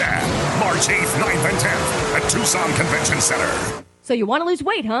Monster Jam, March 8th, 9th, and 10th at Tucson Convention Center. So you want to lose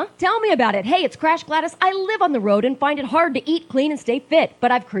weight, huh? Tell me about it. Hey, it's Crash Gladys. I live on the road and find it hard to eat clean and stay fit,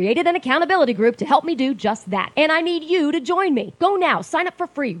 but I've created an accountability group to help me do just that. And I need you to join me. Go now. Sign up for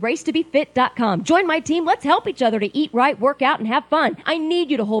free. Racetobefit.com. Join my team. Let's help each other to eat right, work out, and have fun. I need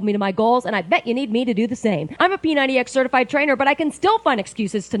you to hold me to my goals, and I bet you need me to do the same. I'm a P90X certified trainer, but I can still find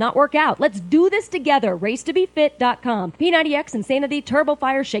excuses to not work out. Let's do this together. Racetobefit.com. P90X, Insanity,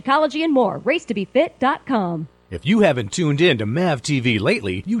 TurboFire, Shakeology, and more. Racetobefit.com. If you haven't tuned in to MAV TV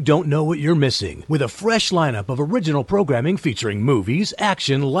lately, you don't know what you're missing. With a fresh lineup of original programming featuring movies,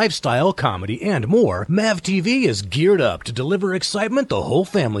 action, lifestyle, comedy, and more, MAV TV is geared up to deliver excitement the whole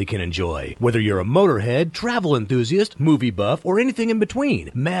family can enjoy. Whether you're a motorhead, travel enthusiast, movie buff, or anything in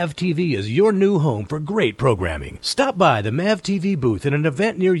between, MAV TV is your new home for great programming. Stop by the MAV TV booth at an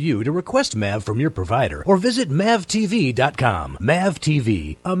event near you to request MAV from your provider, or visit MAVTV.com. MAV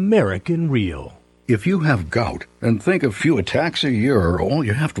TV, American Real. If you have gout and think a few attacks a year are all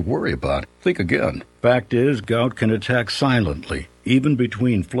you have to worry about, think again. Fact is, gout can attack silently, even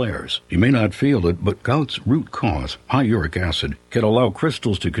between flares. You may not feel it, but gout's root cause, high uric acid, can allow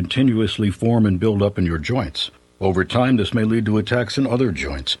crystals to continuously form and build up in your joints. Over time, this may lead to attacks in other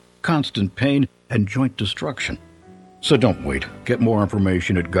joints, constant pain, and joint destruction. So don't wait. Get more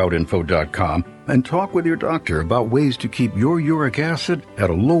information at goutinfo.com and talk with your doctor about ways to keep your uric acid at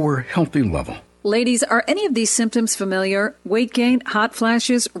a lower, healthy level. Ladies, are any of these symptoms familiar? Weight gain, hot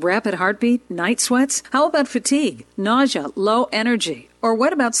flashes, rapid heartbeat, night sweats? How about fatigue, nausea, low energy? Or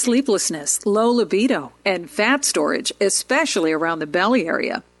what about sleeplessness, low libido, and fat storage, especially around the belly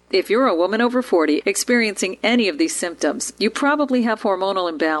area? If you're a woman over 40 experiencing any of these symptoms, you probably have hormonal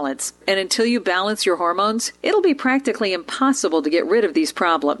imbalance. And until you balance your hormones, it'll be practically impossible to get rid of these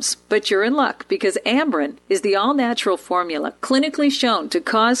problems. But you're in luck because Amberen is the all-natural formula clinically shown to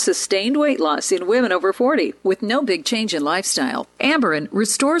cause sustained weight loss in women over 40 with no big change in lifestyle. Amberen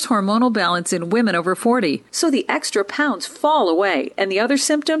restores hormonal balance in women over 40, so the extra pounds fall away and the other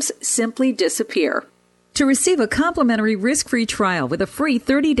symptoms simply disappear. To receive a complimentary risk-free trial with a free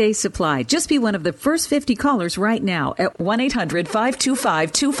 30-day supply, just be one of the first 50 callers right now at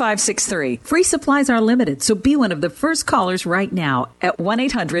 1-800-525-2563. Free supplies are limited, so be one of the first callers right now at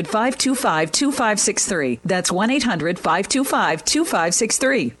 1-800-525-2563. That's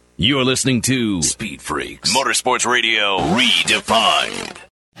 1-800-525-2563. You're listening to Speed Freaks, Motorsports Radio Redefined.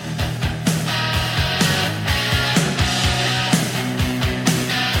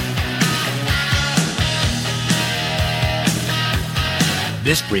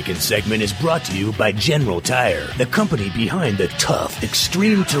 This freaking segment is brought to you by General Tire, the company behind the tough,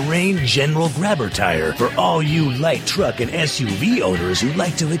 extreme terrain General Grabber Tire for all you light truck and SUV owners who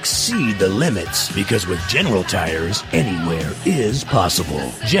like to exceed the limits. Because with General Tires, anywhere is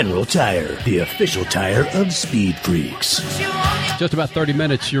possible. General Tire, the official tire of Speed Freaks. Just about 30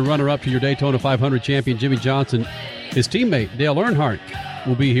 minutes, your runner-up to your Daytona 500 champion, Jimmie Johnson. His teammate, Dale Earnhardt,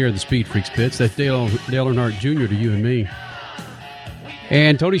 will be here in the Speed Freaks pits. That's Dale Earnhardt Jr. to you and me.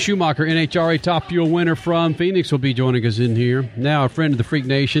 And Tony Schumacher, NHRA Top Fuel winner from Phoenix, will be joining us in here. Now a friend of the Freak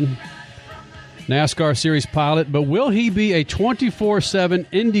Nation, NASCAR Series pilot. But will he be a 24/7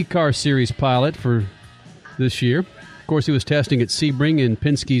 IndyCar Series pilot for this year? Of course, he was testing at Sebring in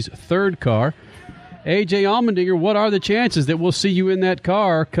Penske's third car. A.J. Allmendinger, what are the chances that we'll see you in that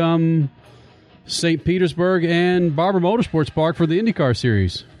car come St. Petersburg and Barber Motorsports Park for the IndyCar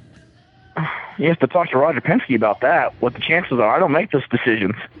Series? You have to talk to Roger Penske about that, what the chances are. I don't make those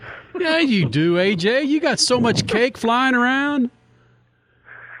decisions. Yeah, you do, AJ. You got so much cake flying around.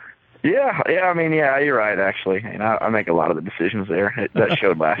 Yeah, you're right, actually. And I make a lot of the decisions there. That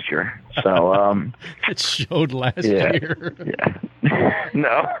showed last year. So, it showed last year. Yeah.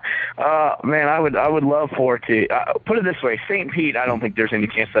 No. Man, I would love for it to. Put it this way, St. Pete, I don't think there's any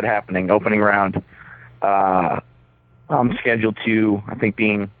chance of that happening. Opening round, I'm scheduled to, I think,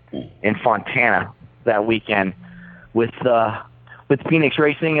 being in Fontana that weekend with Phoenix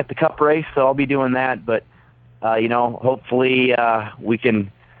Racing at the Cup race, so I'll be doing that. But hopefully we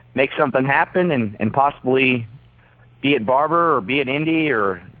can make something happen and possibly be at Barber or be at Indy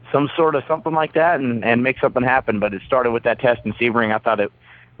or some sort of something like that and make something happen. But it started with that test in Sebring. I thought it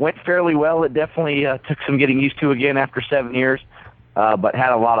went fairly well. It definitely took some getting used to again after 7 years, but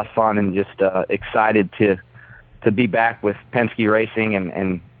had a lot of fun and just excited to be back with Penske Racing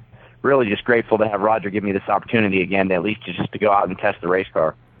and really just grateful to have Roger give me this opportunity again to at least just to go out and test the race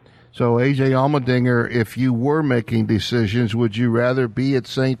car. So, A.J. Allmendinger, if you were making decisions, would you rather be at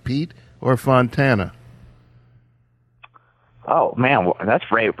St. Pete or Fontana? Oh, man, that's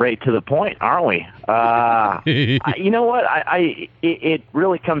right to the point, aren't we? You know what? It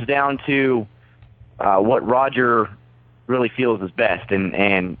really comes down to what Roger really feels is best.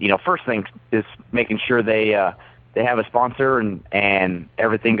 And first thing is making sure they have a sponsor and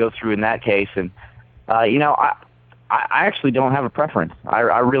everything goes through in that case. And, I actually don't have a preference. I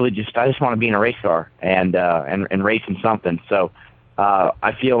just want to be in a race car and racing something. So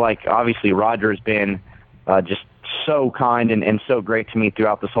I feel like obviously Roger has been just so kind and so great to me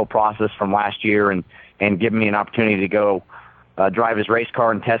throughout this whole process from last year and giving me an opportunity to go drive his race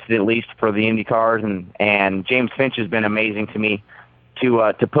car and test it at least for the Indy cars. And James Finch has been amazing to me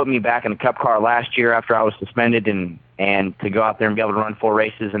to put me back in the Cup car last year after I was suspended and to go out there and be able to run 4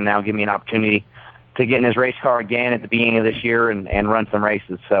 races and now give me an opportunity to get in his race car again at the beginning of this year and run some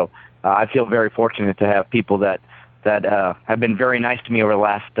races. So I feel very fortunate to have people that have been very nice to me over the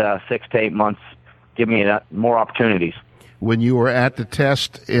last 6 to 8 months, give me more opportunities. When you were at the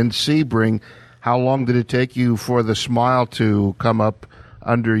test in Sebring, how long did it take you for the smile to come up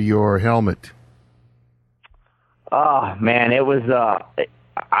under your helmet? Oh, man, it was,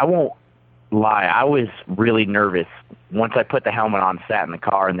 I won't lie, I was really nervous. Once I put the helmet on, sat in the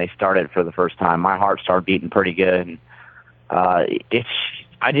car, and they started for the first time, my heart started beating pretty good. And,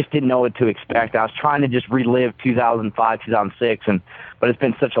 I just didn't know what to expect. I was trying to just relive 2005, 2006, but it's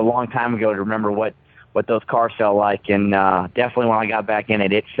been such a long time ago to remember what what those cars felt like, and definitely when I got back in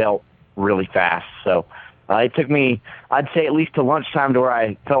it felt really fast. So it took me, I'd say, at least to lunchtime to where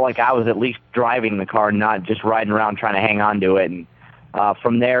I felt like I was at least driving the car, not just riding around trying to hang on to it. And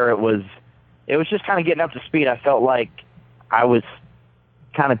from there, it was just kind of getting up to speed. I felt like I was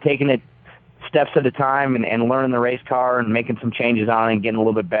kind of taking it steps at a time and learning the race car and making some changes on it and getting a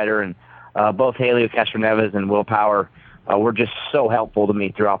little bit better. And both Helio Castroneves and Will Power were just so helpful to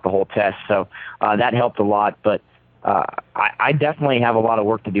me throughout the whole test. So that helped a lot. But I definitely have a lot of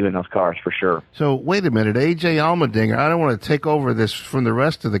work to do in those cars for sure. So wait a minute, AJ Allmendinger, I don't want to take over this from the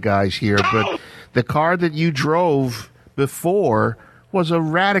rest of the guys here, but the car that you drove before was a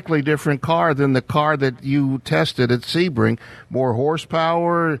radically different car than the car that you tested at Sebring. More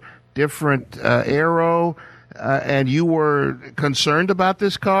horsepower, different aero, and you were concerned about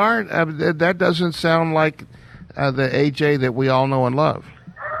this car? That doesn't sound like the AJ that we all know and love.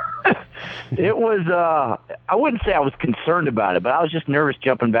 It was, I wouldn't say I was concerned about it, but I was just nervous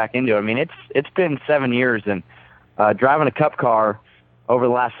jumping back into it. I mean, it's been 7 years, and driving a Cup car over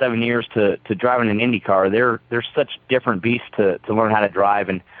the last 7 years to driving an Indy car, they're such different beasts to learn how to drive,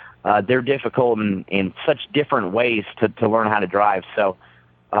 and they're difficult in such different ways to learn how to drive. So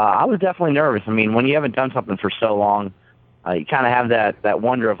I was definitely nervous. I mean, when you haven't done something for so long, you kind of have that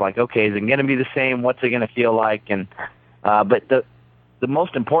wonder of like, okay, is it going to be the same? What's it going to feel like? And but the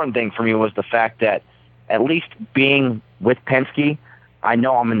most important thing for me was the fact that at least being with Penske, I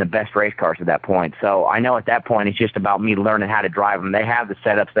know I'm in the best race cars at that point. So I know at that point it's just about me learning how to drive them. They have the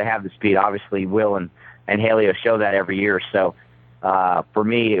setups, they have the speed. Obviously, Will and Helio show that every year. So for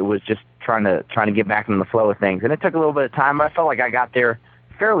me, it was just trying to get back in the flow of things. And it took a little bit of time, but I felt like I got there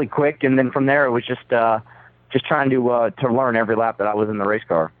fairly quick. And then from there, it was just trying to learn every lap that I was in the race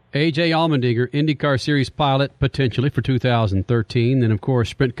car. A.J. Allmendinger, IndyCar Series pilot potentially for 2013, and of course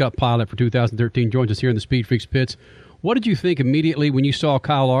Sprint Cup pilot for 2013, joins us here in the Speed Freaks pits. What did you think immediately when you saw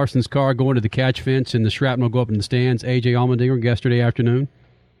Kyle Larson's car go into the catch fence and the shrapnel go up in the stands, A.J. Allmendinger, yesterday afternoon?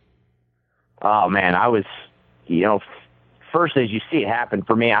 Oh, man, I was, first as you see it happen,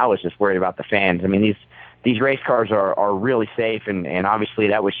 for me, I was just worried about the fans. I mean, these race cars are really safe, and obviously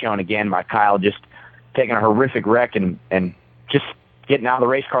that was shown again by Kyle just taking a horrific wreck and just getting out of the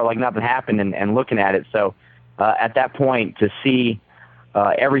race car like nothing happened and looking at it. So at that point, to see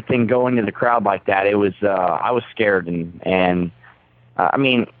everything go into the crowd like that, it was I was scared. And I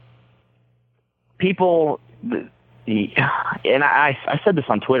mean, people, and I said this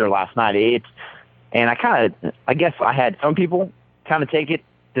on Twitter last night, I guess I had some people kind of take it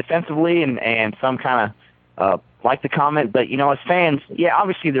defensively and some kind of like the comment. But, as fans, yeah,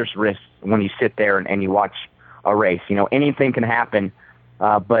 obviously there's risks when you sit there and you watch a race. Anything can happen.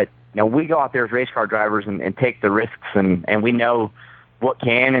 But, we go out there as race car drivers and take the risks, and we know what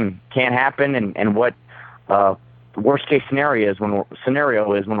can and can't happen and what the worst case scenario is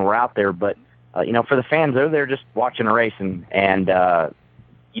when we're out there. But, for the fans, they're there just watching a race, and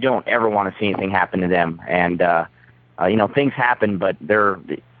you don't ever want to see anything happen to them. And, things happen, but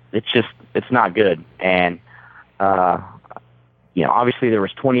it's not good. And, obviously there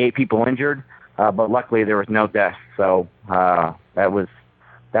was 28 people injured, but luckily there was no deaths. So that was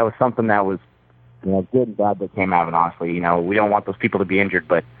something that was good and bad that came out of it, honestly. We don't want those people to be injured,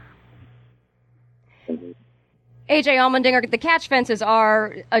 but A.J. Allmendinger, the catch fences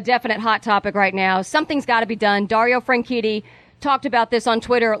are a definite hot topic right now. Something's got to be done. Dario Franchitti talked about this on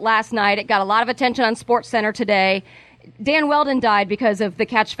Twitter last night. It got a lot of attention on SportsCenter today. Dan Weldon died because of the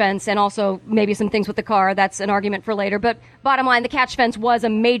catch fence and also maybe some things with the car. That's an argument for later. But bottom line, the catch fence was a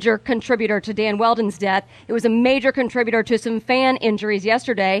major contributor to Dan Weldon's death. It was a major contributor to some fan injuries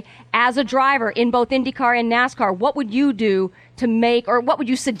yesterday. As a driver in both IndyCar and NASCAR, what would you do to make, or what would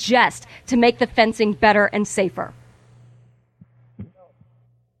you suggest to make the fencing better and safer?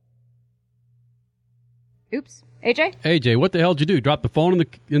 Oops. AJ? AJ, what the hell did you do? Drop the phone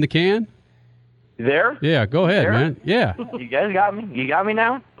in the can? There? Yeah, go ahead, there? man. Yeah. You guys got me? You got me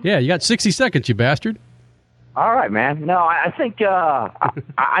now? Yeah, you got 60 seconds, you bastard. All right, man. No, I think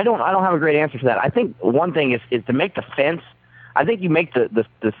I don't have a great answer for that. I think one thing is to make the fence. I think you make the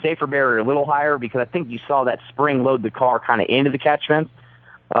safer barrier a little higher, because I think you saw that spring load the car kind of into the catch fence.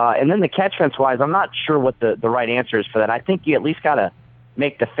 And then the catch fence wise, I'm not sure what the right answer is for that. I think you at least got to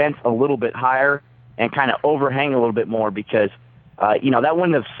make the fence a little bit higher and kind of overhang a little bit more, because that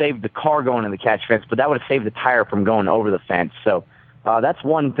wouldn't have saved the car going in the catch fence, but that would have saved the tire from going over the fence. So that's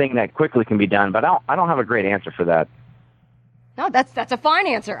one thing that quickly can be done, but I don't have a great answer for that. No, that's a fine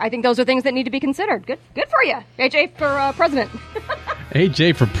answer. I think those are things that need to be considered. Good for you, AJ, for president.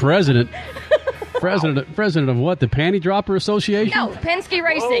 AJ for president. President of what? The Panty Dropper Association? No, Penske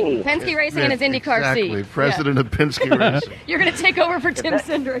Racing. Penske Racing in his IndyCar seat. Exactly. President of Penske Racing. You're going to take over for Tim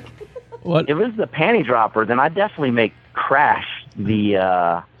Cindric. What? If it was the panty dropper, then I'd definitely make Crash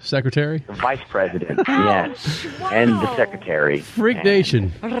the secretary, the vice president, yes, and the secretary. Freak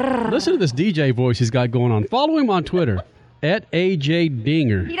Nation. Listen to this DJ voice he's got going on. Follow him on Twitter at AJ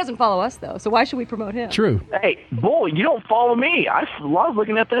Dinger. He doesn't follow us, though, so why should we promote him? True. Hey, boy, you don't follow me. I was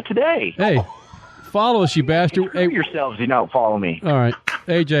looking at that today. Hey, follow us, you bastard. Hey, yourselves, you don't follow me. All right.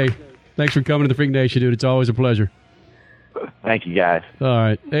 AJ, thanks for coming to the Freak Nation, dude. It's always a pleasure. Thank you, guys. All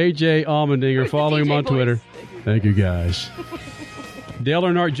right. AJ Allmendinger. Follow him on Twitter. Thank you, guys. Dale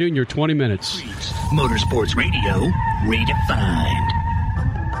Earnhardt Jr., 20 minutes. Motorsports Radio, redefined.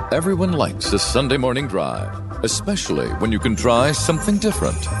 Everyone likes a Sunday morning drive, especially when you can try something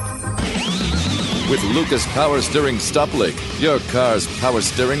different. With Lucas Power Steering Stop Leak, your car's power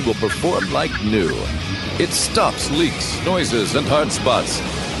steering will perform like new. It stops leaks, noises, and hard spots.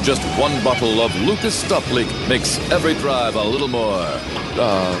 Just one bottle of Lucas Stop Leak makes every drive a little more,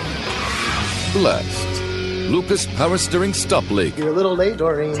 blessed. Lucas Power Steering Stop Leak. You're a little late,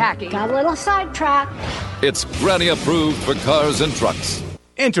 Doreen. Tacky. Got a little sidetracked. It's granny approved for cars and trucks.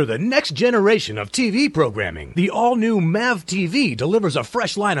 Enter the next generation of TV programming. The all-new MAV TV delivers a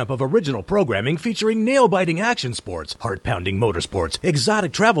fresh lineup of original programming featuring nail-biting action sports, heart-pounding motorsports,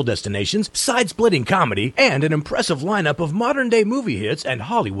 exotic travel destinations, side-splitting comedy, and an impressive lineup of modern-day movie hits and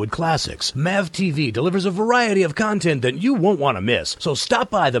Hollywood classics. MAV TV delivers a variety of content that you won't want to miss. So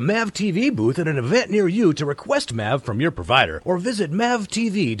stop by the MAV TV booth at an event near you to request MAV from your provider or visit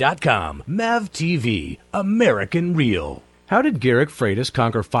mavtv.com. MAV TV, American Real. How did Garrick Freitas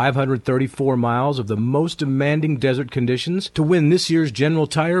conquer 534 miles of the most demanding desert conditions to win this year's General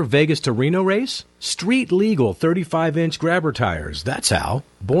Tire Vegas to Reno race? Street legal 35-inch grabber tires, that's how.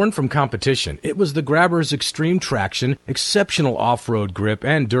 Born from competition, it was the grabber's extreme traction, exceptional off-road grip,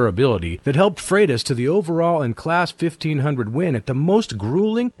 and durability that helped Freitas to the overall and Class 1500 win at the most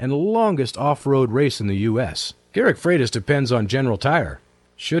grueling and longest off-road race in the U.S. Garrick Freitas depends on General Tire.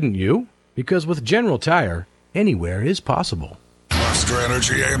 Shouldn't you? Because with General Tire, anywhere is possible. Monster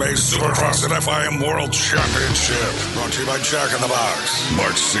Energy AMA Supercross and FIM World Championship. Brought to you by Jack in the Box.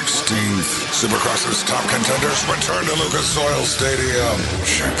 March 16th. Supercross's top contenders return to Lucas Oil Stadium.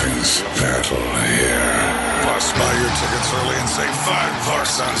 Champions battle here. Plus, buy your tickets early and save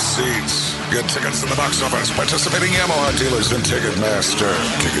 $5 on seats. Get tickets in the box office, participating Yamaha dealers and Ticketmaster.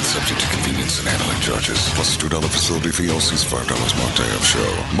 Tickets subject to convenience and handling charges. Plus $2 facility fee, LC's $5 mock day of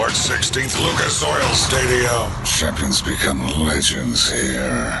show. March 16th, Lucas Oil Stadium. Champions become legends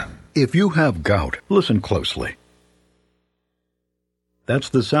here. If you have gout, listen closely. That's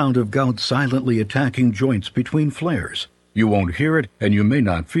the sound of gout silently attacking joints between flares. You won't hear it, and you may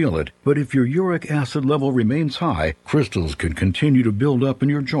not feel it, but if your uric acid level remains high, crystals can continue to build up in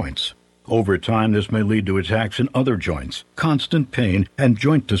your joints. Over time, this may lead to attacks in other joints, constant pain, and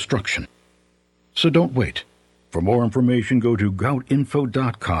joint destruction. So don't wait. For more information, go to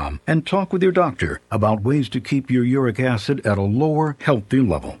goutinfo.com and talk with your doctor about ways to keep your uric acid at a lower, healthy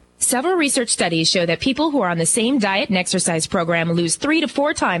level. Several research studies show that people who are on the same diet and exercise program lose 3 to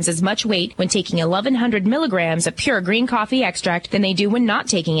 4 times as much weight when taking 1,100 milligrams of pure green coffee extract than they do when not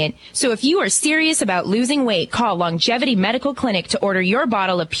taking it. So if you are serious about losing weight, call Longevity Medical Clinic to order your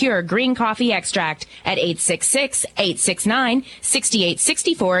bottle of pure green coffee extract at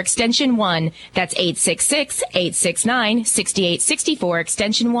 866-869-6864 extension 1. That's 866-869-6864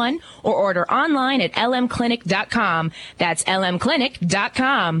 extension 1, or order online at lmclinic.com. That's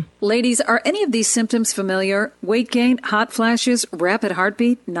lmclinic.com. Ladies, are any of these symptoms familiar? Weight gain, hot flashes, rapid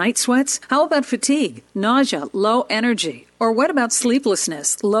heartbeat, night sweats? How about fatigue, nausea, low energy? Or what about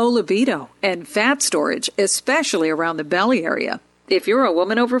sleeplessness, low libido, and fat storage, especially around the belly area? If you're a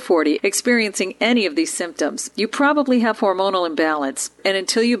woman over 40 experiencing any of these symptoms, you probably have hormonal imbalance. And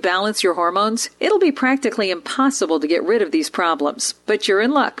until you balance your hormones, it'll be practically impossible to get rid of these problems. But you're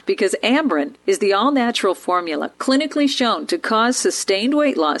in luck, because Amberen is the all-natural formula clinically shown to cause sustained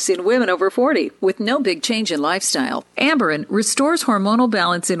weight loss in women over 40 with no big change in lifestyle. Amberen restores hormonal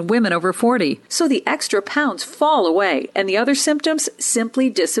balance in women over 40, so the extra pounds fall away and the other symptoms simply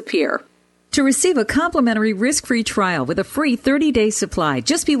disappear. To receive a complimentary risk-free trial with a free 30-day supply,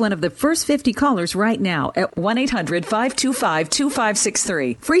 just be one of the first 50 callers right now at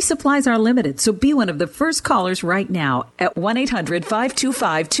 1-800-525-2563. Free supplies are limited, so be one of the first callers right now at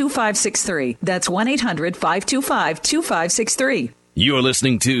 1-800-525-2563. That's 1-800-525-2563. You're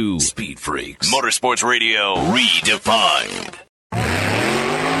listening to Speed Freaks, Motorsports Radio Redefined.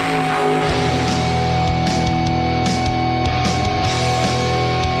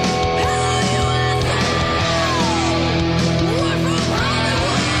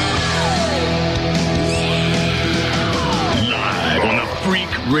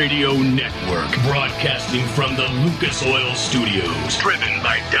 Radio Network, broadcasting from the Lucas Oil Studios, driven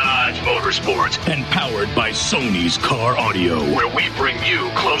by Dodge Motorsports and powered by Sony's Car Audio, where we bring you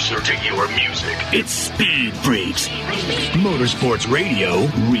closer to your music. It's Speed Freaks, Motorsports Radio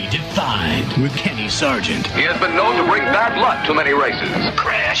redefined with Kenny Sargent. He has been known to bring bad luck to many races.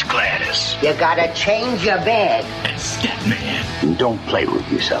 Crash Gladys. You gotta change your bag. And Statman. Don't play with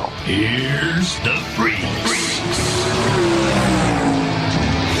yourself. Here's the Freaks.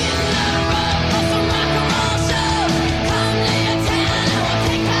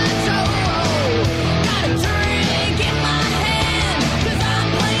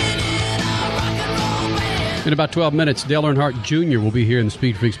 In about 12 minutes, Dale Earnhardt Jr. will be here in the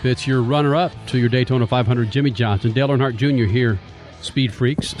Speed Freaks pits. Your runner-up to your Daytona 500, Jimmie Johnson. Dale Earnhardt Jr. here, Speed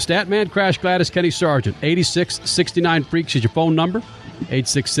Freaks. Statman, Crash Gladys, Kenny Sargent. 8669 Freaks is your phone number.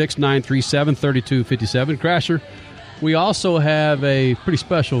 866-937-3257. Crasher, we also have a pretty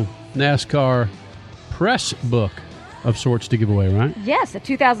special NASCAR press book of sorts to give away, right? Yes, a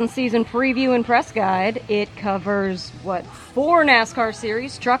 2000 season preview and press guide. It covers, 4 NASCAR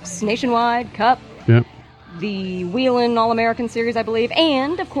series, trucks, nationwide, Cup. Yep. The Wheelin' All-American Series, I believe,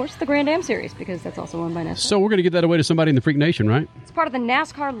 and, of course, the Grand Am Series, because that's also owned by NASCAR. So we're going to give that away to somebody in the Freak Nation, right? It's part of the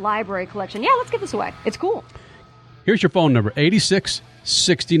NASCAR Library Collection. Yeah, let's give this away. It's cool. Here's your phone number,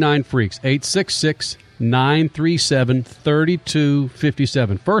 8669 Freaks,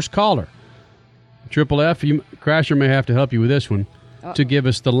 866-937-3257. First caller, Triple F, Crasher may have to help you with this one, to give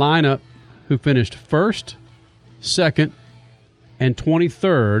us the lineup who finished first, second, and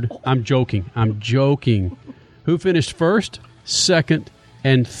 23rd. I'm joking. Who finished first, second,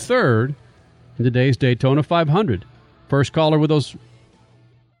 and third in today's Daytona 500? First caller with those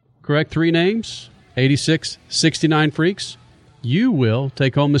correct 3 names, 8669 Freaks. You will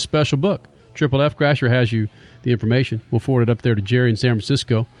take home this special book. Triple F Crasher has you the information. We'll forward it up there to Jerry in San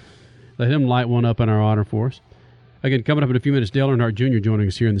Francisco. Let him light one up in our honor for us. Again, coming up in a few minutes, Dale Earnhardt Jr. joining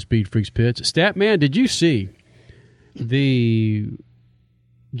us here in the Speed Freaks pits. Statman, did you see the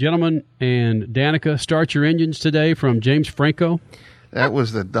Gentleman and Danica Start Your Engines today from James Franco? That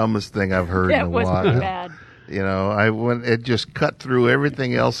was the dumbest thing I've heard in a while. That was bad. You know, it just cut through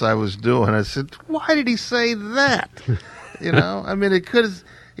everything else I was doing. I said, why did he say that? You know, I mean, he could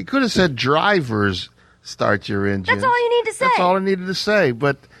have said drivers start your engines. That's all you need to say. That's all I needed to say.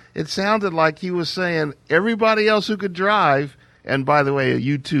 But it sounded like he was saying everybody else who could drive. And by the way,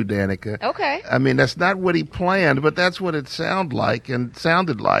 you too, Danica. Okay. I mean, that's not what he planned, but that's what it sounded like. And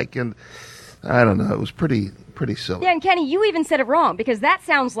I don't know. It was pretty silly. Yeah, and Kenny, you even said it wrong, because that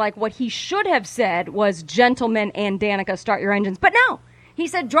sounds like what he should have said was gentlemen and Danica start your engines. But no, he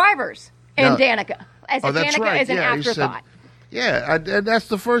said drivers and Danica. As if Danica right. is an afterthought. And that's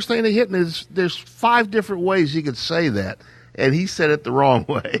the first thing that hit me is there's 5 different ways he could say that. And he said it the wrong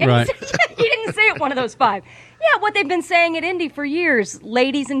way. Right. He didn't say it one of those 5. Yeah, what they've been saying at Indy for years,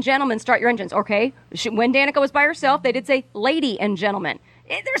 ladies and gentlemen, start your engines. Okay, when Danica was by herself, they did say lady and gentlemen.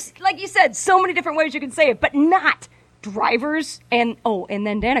 There's, like you said, so many different ways you can say it, but not drivers and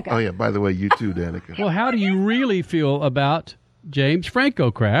then Danica. Oh, yeah, by the way, you too, Danica. Well, how do you really feel about James Franco,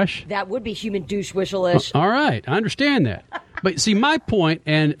 Crash? That would be human douche whistle-ish. All right, I understand that. But see, my point,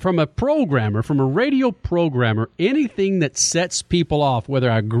 and from a radio programmer, anything that sets people off, whether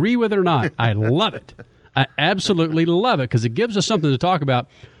I agree with it or not, I love it. I absolutely love it, because it gives us something to talk about.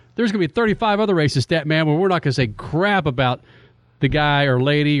 There's going to be 35 other races, Statman, where we're not going to say crap about the guy or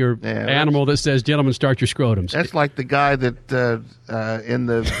lady or animal that says, gentlemen, start your scrotums. That's like the guy that in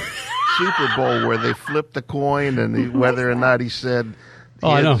the Super Bowl where they flipped the coin and whether or not he said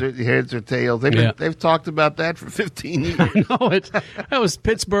heads or tails. They've talked about that for 15 years. I know it. That was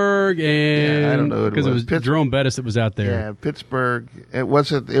Pittsburgh, and I don't know because it was Jerome Bettis that was out there. Yeah, Pittsburgh. It was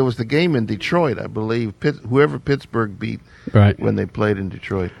the game in Detroit, I believe. Whoever Pittsburgh beat when they played in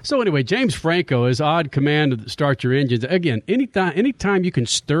Detroit. So anyway, James Franco, his odd command to start your engines. Again, anytime you can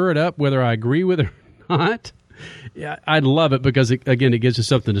stir it up, whether I agree with it or not, yeah, I'd love it, because it gives us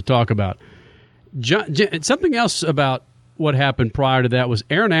something to talk about. Something else about what happened prior to that was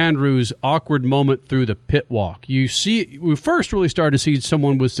Aaron Andrews' awkward moment through the pit walk. We first really started to see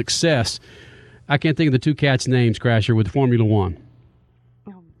someone with success. I can't think of the 2 cats' names, Crasher, with Formula One.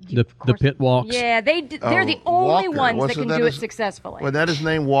 The pit walks. Yeah, they're the only ones that can do it successfully. Was that his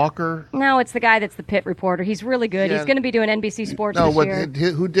name, Walker? No, it's the guy that's the pit reporter. He's really good. Yeah. He's going to be doing NBC Sports this year.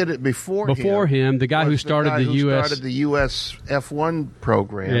 Who did it before him? Before him, the guy who started the U.S. started the U.S. F1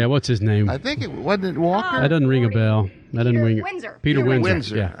 program. Yeah, what's his name? I think it wasn't Walker. That doesn't ring a bell. Windsor. Peter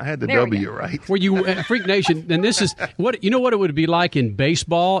Windsor. Yeah, I had the W right. Where you Freak Nation, and this is what it would be like in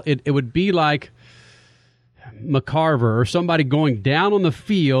baseball. It would be like, McCarver or somebody going down on the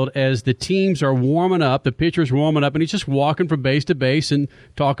field as the teams are warming up, the pitcher's warming up, and he's just walking from base to base and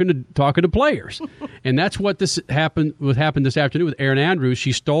talking to players. And that's what happened this afternoon with Erin Andrews.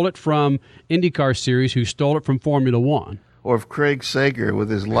 She stole it from IndyCar Series, who stole it from Formula One. Or if Craig Sager, with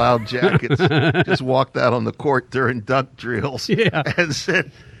his loud jackets, just walked out on the court during duck drills and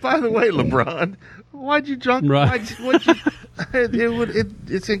said, "By the way, LeBron, why'd you drunk? Right.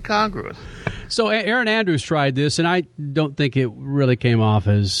 It's incongruous." So Erin Andrews tried this, and I don't think it really came off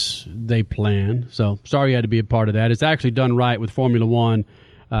as they planned. So sorry you had to be a part of that. It's actually done right with Formula One.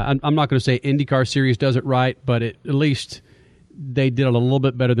 I'm not going to say IndyCar Series does it right, but at least they did it a little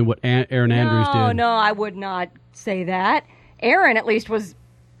bit better than what Erin Andrews did. No, I would not say that. Erin at least was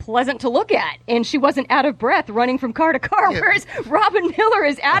pleasant to look at, and she wasn't out of breath running from car to car, whereas Robin Miller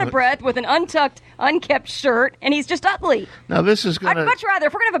is out of breath with an untucked, unkept shirt, and he's just ugly. Now, this is going to... I'd much rather,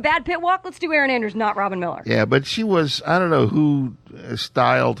 if we're going to have a bad pit walk, let's do Erin Andrews, not Robin Miller. Yeah, but she was, I don't know who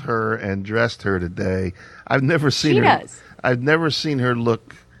styled her and dressed her today. I've never seen her. She does. I've never seen her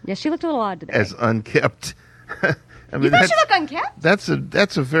look... Yeah, she looked a little odd today. As unkept. I mean, you thought she looked unkept?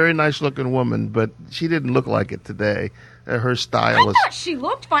 That's a very nice-looking woman, but she didn't look like it today. Her stylist... I thought she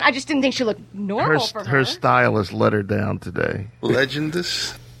looked fine. I just didn't think she looked normal for her. Her stylist let her down today.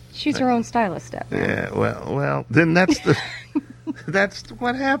 Legendous. She's her own stylist, Steph. Yeah, well, then that's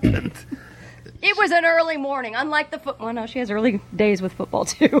what happened. It was an early morning, unlike the football. Well, no, she has early days with football,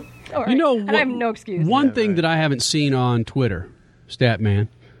 too. Right. You know, I have no excuse. One thing that I haven't seen on Twitter, Statman,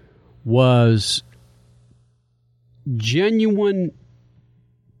 was genuine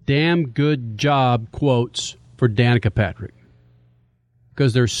damn good job quotes for Danica Patrick.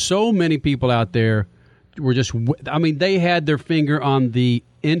 Because there's so many people out there were just, I mean, they had their finger on the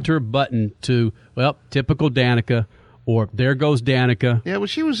enter button to, well, typical Danica, or there goes Danica. Yeah, well,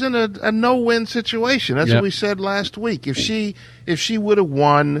 she was in a no-win situation. That's what we said last week. If she would have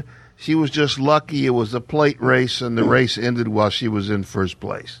won, she was just lucky it was a plate race and the race ended while she was in first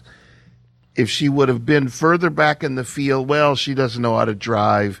place. If she would have been further back in the field, well, she doesn't know how to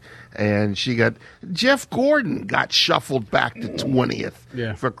drive, and Jeff Gordon got shuffled back to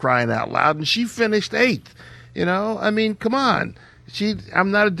 20th for crying out loud, and she finished 8th. You know, I mean, come on.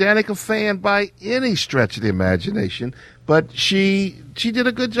 I'm not a Danica fan by any stretch of the imagination, but she did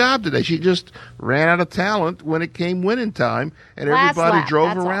a good job today. She just ran out of talent when it came winning time, and everybody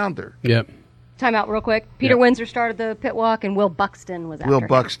drove around her. Yep. Time out real quick. Peter Windsor started the pit walk, and Will Buxton was after him. Will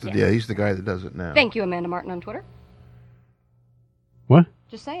Buxton, he's the guy that does it now. Thank you, Amanda Martin on Twitter. What?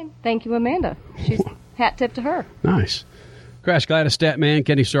 Just saying. Thank you, Amanda. She's hat tip to her. Nice. Crash Gladys, Statman,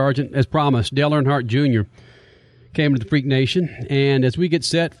 Kenny Sargent. As promised, Dale Earnhardt Jr. came to the Freak Nation, and as we get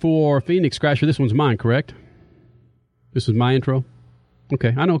set for Phoenix, Crasher, this one's mine, correct? This was my intro?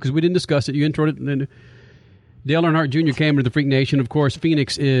 Okay, I know, because we didn't discuss it. You introed it. Dale Earnhardt Jr. came to the Freak Nation. Of course,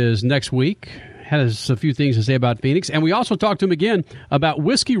 Phoenix is next week. Has a few things to say about Phoenix. And we also talked to him again about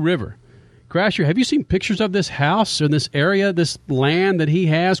Whiskey River. Crasher, have you seen pictures of this house or this area, this land that he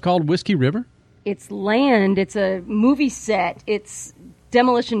has called Whiskey River? It's land. It's a movie set. It's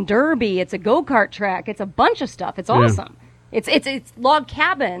demolition derby. It's a go-kart track. It's a bunch of stuff. It's awesome. It's log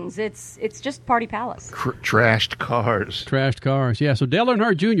cabins. It's just Party Palace. Trashed cars. Trashed cars, yeah. So Dale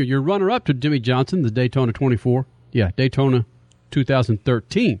Earnhardt Jr., your runner-up to Jimmie Johnson, the Daytona 24. Yeah, Daytona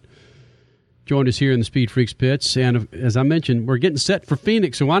 2013. Joined us here in the Speed Freaks pits. And as I mentioned, we're getting set for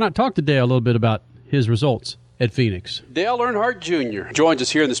Phoenix. So why not talk to Dale a little bit about his results at Phoenix? Dale Earnhardt Jr. joins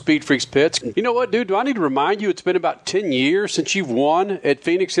us here in the Speed Freaks pits. You know what, dude? Do I need to remind you it's been about 10 years since you've won at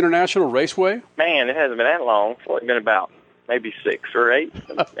Phoenix International Raceway? Man, it hasn't been that long. It's only been about maybe 6 or 8.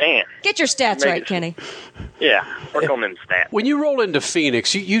 Man. Get your stats right, Kenny. Yeah, work on them stats. When you roll into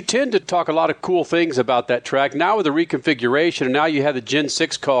Phoenix, you tend to talk a lot of cool things about that track. Now with the reconfiguration, and now you have the Gen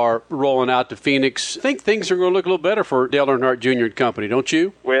 6 car rolling out to Phoenix, I think things are going to look a little better for Dale Earnhardt Jr. and company, don't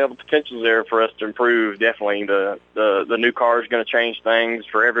you? Well, the potential's there for us to improve, definitely. The new car is going to change things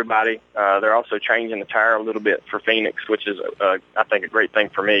for everybody. They're also changing the tire a little bit for Phoenix, which is, I think, a great thing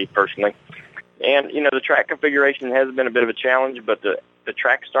for me personally. And, you know, the track configuration has been a bit of a challenge, but the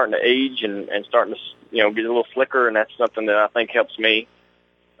track's starting to age and starting to, you know, get a little slicker, and that's something that I think helps me.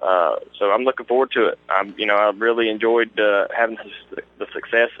 So I'm looking forward to it. I really enjoyed having the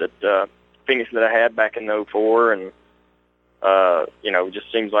success at Phoenix that I had back in 2004, and, it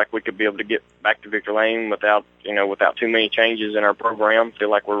just seems like we could be able to get back to Victor Lane without too many changes in our program.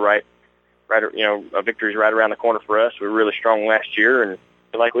 Feel like we're right, a victory's right around the corner for us. We were really strong last year, and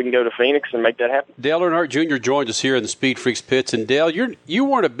feel like we can go to Phoenix and make that happen. Dale Earnhardt Jr. joins us here in the Speed Freaks pits. And Dale, you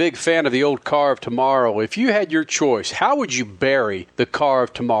weren't a big fan of the old Car of Tomorrow. If you had your choice, how would you bury the Car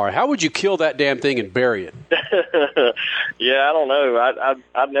of Tomorrow? How would you kill that damn thing and bury it? Yeah, I don't know.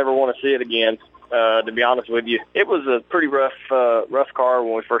 I'd never want to see it again. To be honest with you, it was a pretty rough car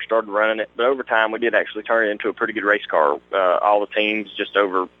when we first started running it. But over time, we did actually turn it into a pretty good race car. All the teams, just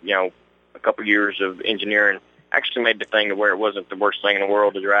over a couple years of engineering, actually made the thing to where it wasn't the worst thing in the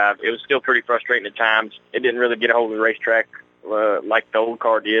world to drive. It was still pretty frustrating at times. It didn't really get a hold of the racetrack like the old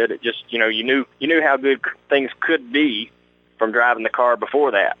car did. It just, you knew how good things could be from driving the car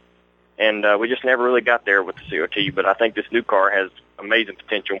before that. And we just never really got there with the COT. But I think this new car has amazing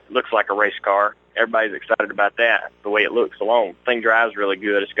potential. It looks like a race car. Everybody's excited about that, the way it looks alone. The thing drives really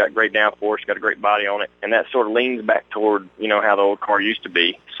good. It's got great downforce. It's got a great body on it. And that sort of leans back toward, how the old car used to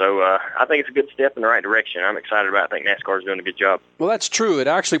be. So I think it's a good step in the right direction. I'm excited about it. I think NASCAR's doing a good job. Well, that's true. It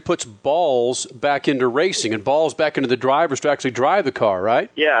actually puts balls back into racing and balls back into the drivers to actually drive the car, right?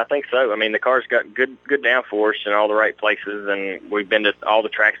 Yeah, I think so. I mean, the car's got good downforce in all the right places, and we've been to all the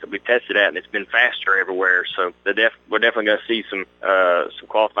tracks that we've tested at, and it's been faster everywhere. So we're definitely going to see some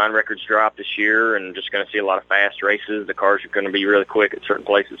qualifying records drop this year, and just going to see a lot of fast races. The cars are going to be really quick at certain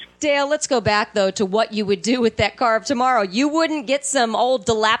places. Dale, let's go back, though, to what you would do with that car of tomorrow. You wouldn't get some old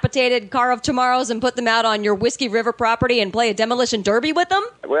dilapidated car of tomorrows and put them out on your Whiskey River property and play a demolition derby with them?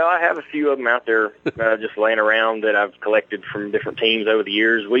 Well, I have a few of them out there just laying around that I've collected from different teams over the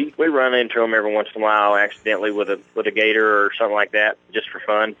years. We run into them every once in a while accidentally with a gator or something like that, just for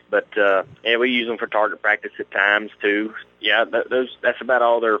fun. But we use them for target practice at times too. Yeah, that's about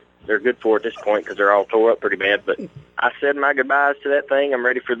all they're good for at this point because they're all tore up pretty bad. But I said my goodbyes to that thing. I'm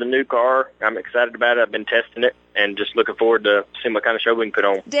ready for the new car. I'm excited about it. I've been testing it and just looking forward to seeing what kind of show we can put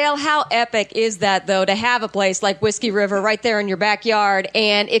on. Dale, how epic is that, though, to have a place like Whiskey River right there in your backyard?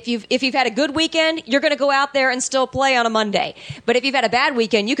 And if you've had a good weekend, you're going to go out there and still play on a Monday. But if you've had a bad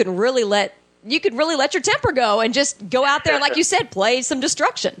weekend, you can really let your temper go and just go out there, like you said, play some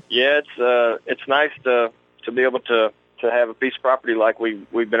destruction. Yeah, it's nice to be able to have a piece of property like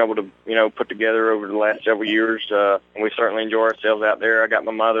we've been able to put together over the last several years, and we certainly enjoy ourselves out there. I got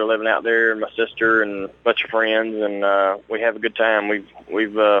my mother living out there, and my sister, and a bunch of friends, and we have a good time. We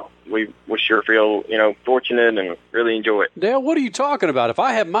sure feel fortunate and really enjoy it. Dale, what are you talking about? If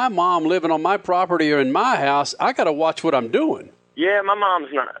I have my mom living on my property or in my house, I got to watch what I'm doing. Yeah, my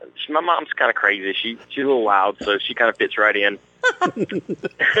mom's kind of crazy. She's a little loud, so she kind of fits right in.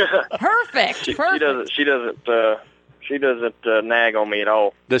 Perfect. She doesn't nag on me at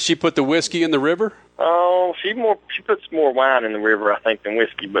all. Does she put the whiskey in the river? Oh, she puts more wine in the river, I think, than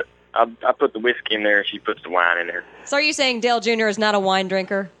whiskey. But I put the whiskey in there, and she puts the wine in there. So are you saying Dale Jr. is not a wine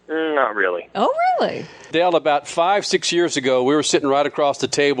drinker? Not really. Oh, really? Dale, about 5-6 years ago, we were sitting right across the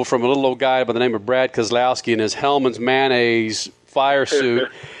table from a little old guy by the name of Brad Keselowski in his Hellman's Mayonnaise fire suit.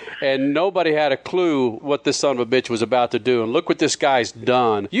 And nobody had a clue what this son of a bitch was about to do. And look what this guy's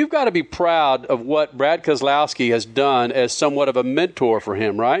done. You've got to be proud of what Brad Keselowski has done as somewhat of a mentor for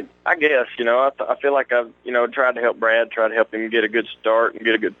him, right? I guess, I feel like I've, tried to help Brad, tried to help him get a good start and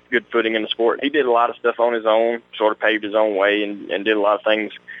get a good footing in the sport. He did a lot of stuff on his own, sort of paved his own way and did a lot of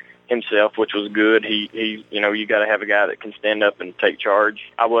things himself, which was good. He you got to have a guy that can stand up and take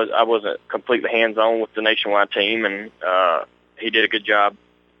charge. I wasn't completely hands-on with the nationwide team, and he did a good job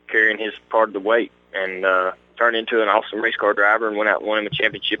carrying his part of the weight and turned into an awesome race car driver and went out and won him a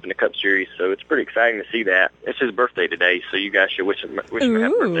championship in the Cup Series. So it's pretty exciting to see that. It's his birthday today, so you guys should wish him a happy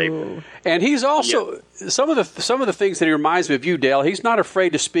birthday. And he's also some of the things that he reminds me of you, Dale. He's not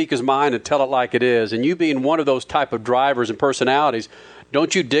afraid to speak his mind and tell it like it is. And you being one of those type of drivers and personalities,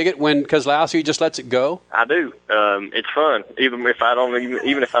 don't you dig it when Keselowski just lets it go? I do. It's fun, even if I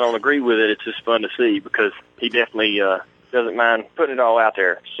don't agree with it. It's just fun to see because he definitely doesn't mind putting it all out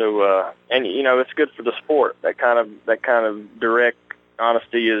there. So, and it's good for the sport. That kind of direct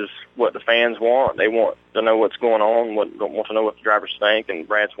honesty is what the fans want. They want to know what's going on, want to know what the drivers think, and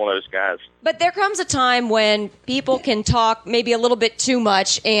Brad's one of those guys. But there comes a time when people can talk maybe a little bit too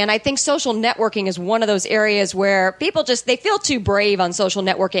much, and I think social networking is one of those areas where people they feel too brave on social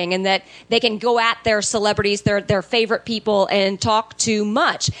networking and that they can go at their celebrities, their favorite people, and talk too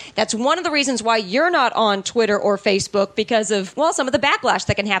much. That's one of the reasons why you're not on Twitter or Facebook because of, some of the backlash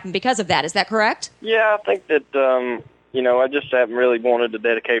that can happen because of that. Is that correct? Yeah, I think that, I just haven't really wanted to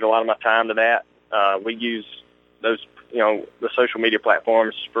dedicate a lot of my time to that. We use those, the social media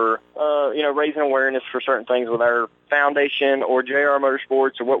platforms for, raising awareness for certain things with our foundation or JR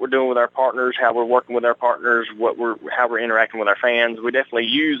Motorsports or what we're doing with our partners, how we're working with our partners, how we're interacting with our fans. We definitely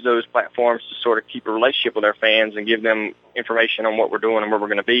use those platforms to sort of keep a relationship with our fans and give them information on what we're doing and where we're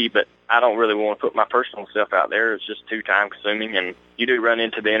going to be. But I don't really want to put my personal stuff out there. It's just too time consuming. And you do run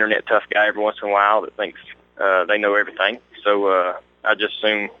into the internet tough guy every once in a while that thinks they know everything. So I just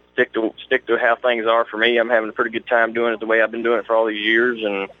assume stick to how things are for me. I'm having a pretty good time doing it the way I've been doing it for all these years,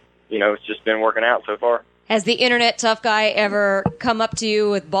 and it's just been working out so far. Has the internet tough guy ever come up to you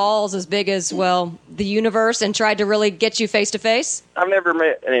with balls as big as, well, the universe and tried to really get you face to face? I've never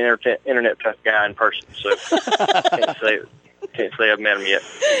met an internet tough guy in person, so can't say I've met him yet.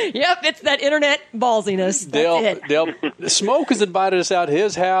 Yep, it's that internet ballsiness. That's Dale, Smoke has invited us out to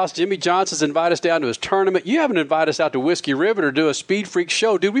his house. Jimmie Johnson's invited us down to his tournament. You haven't invited us out to Whiskey River to do a Speed Freaks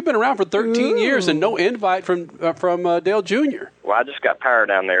show. Dude, we've been around for 13 years and no invite from Dale Jr. Well, I just got power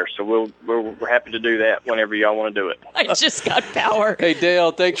down there, so we're happy to do that whenever y'all want to do it. I just got power. Hey,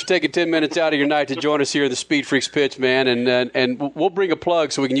 Dale, thanks for taking 10 minutes out of your night to join us here at the Speed Freaks pitch, man, and we'll bring a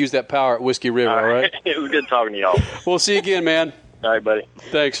plug so we can use that power at Whiskey River, all right? It was good talking to y'all. We'll see you again, man. All right, buddy.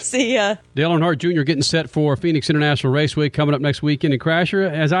 Thanks. See ya. Dale Earnhardt Jr. getting set for Phoenix International Raceway coming up next weekend in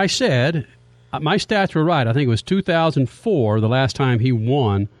Crasher. As I said, my stats were right. I think it was 2004 the last time he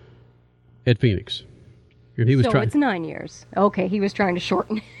won at Phoenix. And he was it's 9 years. Okay, he was trying to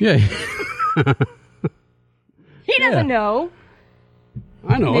shorten. Yeah. He doesn't know.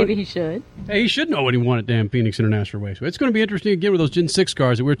 I know. Maybe he should. Hey, he should know what he won at damn Phoenix International Raceway. It's going to be interesting again with those Gen 6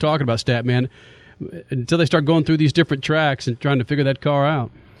 cars that we were talking about, Statman, until they start going through these different tracks and trying to figure that car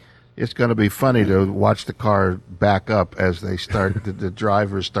out. It's going to be funny to watch the car back up as they start, the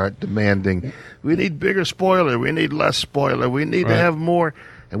drivers start demanding, we need bigger spoiler, we need less spoiler, we need to have more.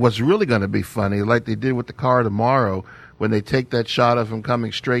 And what's really going to be funny, like they did with the car tomorrow, when they take that shot of him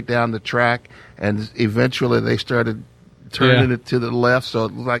coming straight down the track, and eventually they started turning it to the left, so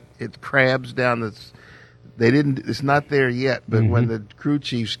it looked like it crabs down the... It's not there yet, but when the crew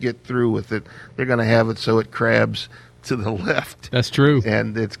chiefs get through with it, they're going to have it so it crabs to the left. That's true.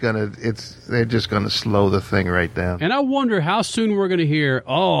 And they're just going to slow the thing right down. And I wonder how soon we're going to hear,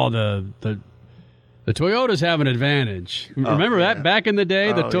 the Toyotas have an advantage. Remember that back in the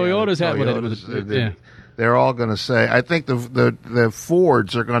day, the Toyotas had They're all going to say, I think the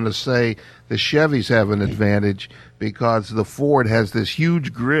Fords are going to say the Chevys have an advantage because the Ford has this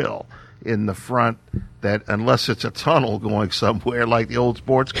huge grill in the front that, unless it's a tunnel going somewhere like the old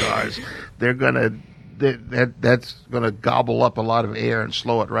sports cars, that's going to gobble up a lot of air and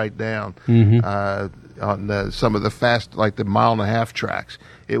slow it right down. On some of the fast, like the 1.5-mile tracks.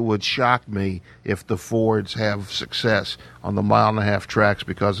 It would shock me if the Fords have success on the 1.5-mile tracks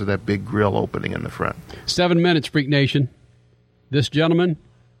because of that big grill opening in the front. 7 minutes, Freak Nation. This gentleman,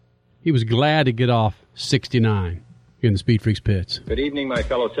 he was glad to get off 69 in the Speed Freaks pits. Good evening, my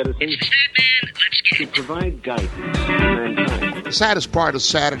fellow citizens. To provide guidance to mankind. The saddest part of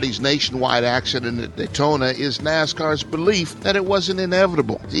Saturday's nationwide accident at Daytona is NASCAR's belief that it wasn't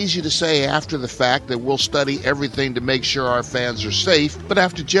inevitable. It's easy to say after the fact that we'll study everything to make sure our fans are safe, but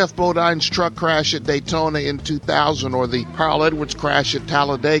after Jeff Bodine's truck crash at Daytona in 2000 or the Carl Edwards crash at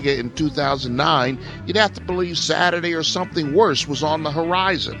Talladega in 2009, you'd have to believe Saturday or something worse was on the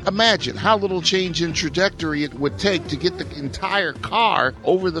horizon. Imagine how little change in trajectory it would take to get the entire car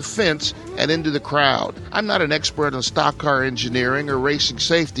over the fence and into the crowd. I'm not an expert on stock car engineering or racing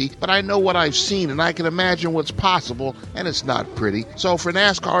safety, but I know what I've seen and I can imagine what's possible, and it's not pretty. So for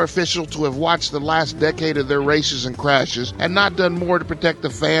NASCAR officials to have watched the last decade of their races and crashes and not done more to protect the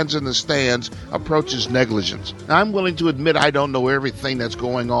fans in the stands approaches negligence. Now, I'm willing to admit I don't know everything that's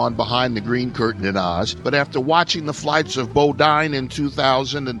going on behind the green curtain in Oz, but after watching the flights of Bodine in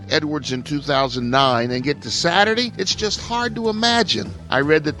 2000 and Edwards in 2009 and get to Saturday, it's just hard to imagine. I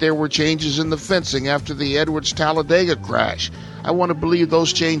read that there were changes in the fencing after the Edwards-Talladega crash. I want to believe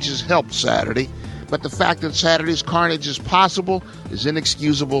those changes helped Saturday, but the fact that Saturday's carnage is possible is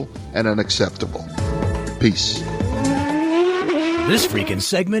inexcusable and unacceptable. Peace. This freaking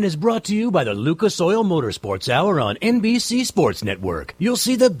segment is brought to you by the Lucas Oil Motorsports Hour on NBC Sports Network. You'll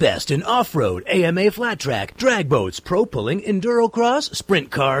see the best in off-road, AMA flat track, drag boats, pro pulling, endurocross, sprint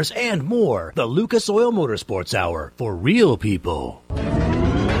cars, and more. The Lucas Oil Motorsports Hour for real people.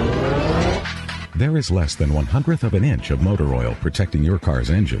 There is less than 1/100th of an inch of motor oil protecting your car's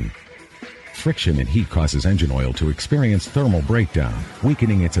engine. Friction and heat causes engine oil to experience thermal breakdown,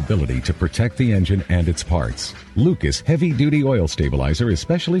 weakening its ability to protect the engine and its parts. Lucas Heavy-Duty Oil Stabilizer is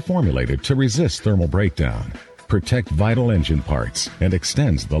specially formulated to resist thermal breakdown, protect vital engine parts, and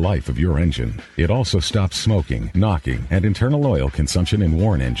extends the life of your engine. It also stops smoking, knocking, and internal oil consumption in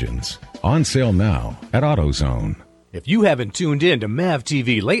worn engines. On sale now at AutoZone. If you haven't tuned in to MAV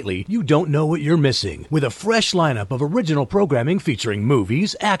TV lately, you don't know what you're missing. With a fresh lineup of original programming featuring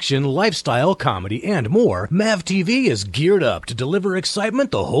movies, action, lifestyle, comedy, and more, MAV TV is geared up to deliver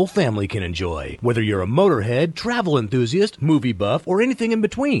excitement the whole family can enjoy. Whether you're a motorhead, travel enthusiast, movie buff, or anything in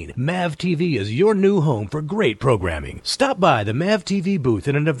between, MAV TV is your new home for great programming. Stop by the MAV TV booth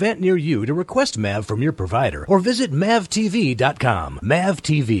at an event near you to request MAV from your provider, or visit MAVTV.com. MAV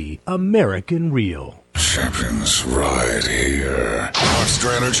TV, American Real. Champions ride here.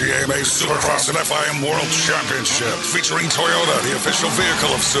 Monster Energy AMA Supercross and FIM World Championship featuring Toyota, the official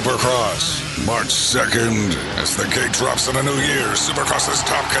vehicle of Supercross. March 2nd, as the gate drops in a new year, Supercross's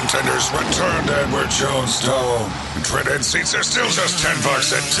top contenders return to Edward Jones Dome. Trade-in seats are still just $10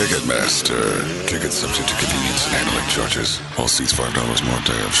 at Ticketmaster. Tickets subject to convenience and handling charges. All seats $5 more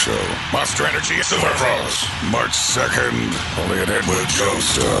day of show. Monster Energy Supercross, March 2nd, only at Edward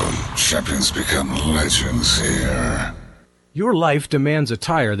Jones Dome. Champions become legends here. Your life demands a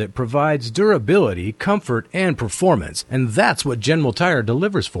tire that provides durability, comfort, and performance, and that's what General Tire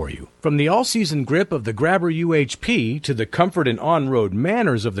delivers for you. From the all-season grip of the Grabber UHP, to the comfort and on-road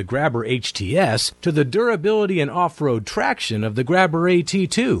manners of the Grabber HTS, to the durability and off-road traction of the Grabber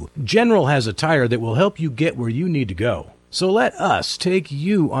AT2, General has a tire that will help you get where you need to go. So let us take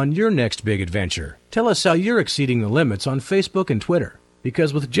you on your next big adventure. Tell us how you're exceeding the limits on Facebook and Twitter,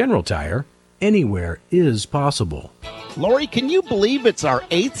 because with General Tire, anywhere is possible. Lori, can you believe it's our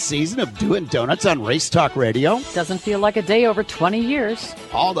 8th season of Doing Donuts on Race Talk Radio? Doesn't feel like a day over 20 years.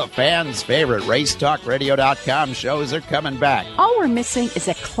 All the fans' favorite RaceTalkRadio.com shows are coming back. All we're missing is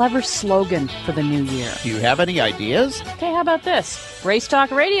a clever slogan for the new year. Do you have any ideas? Okay, how about this?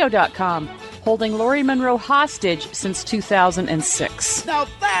 RaceTalkRadio.com. Holding Lori Monroe hostage since 2006. Now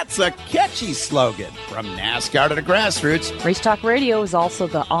that's a catchy slogan. From NASCAR to the grassroots. Race Talk Radio is also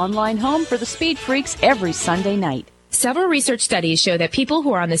the online home for the Speed Freaks every Sunday night. Several research studies show that people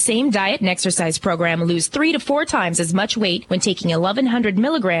who are on the same diet and exercise program lose 3 to 4 times as much weight when taking 1,100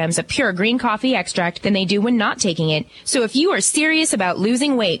 milligrams of pure green coffee extract than they do when not taking it. So if you are serious about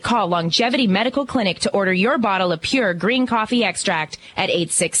losing weight, call Longevity Medical Clinic to order your bottle of pure green coffee extract at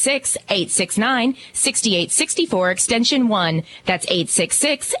 866-869-6864 extension 1. That's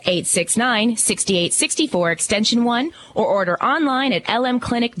 866-869-6864 extension 1, or order online at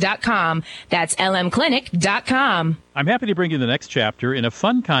lmclinic.com. That's lmclinic.com. I'm happy to bring you the next chapter in a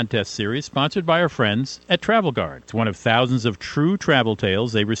fun contest series sponsored by our friends at Travel Guard. It's one of thousands of true travel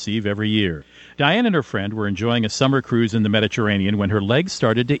tales they receive every year. Diane and her friend were enjoying a summer cruise in the Mediterranean when her legs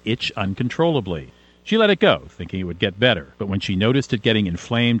started to itch uncontrollably. She let it go, thinking it would get better, but when she noticed it getting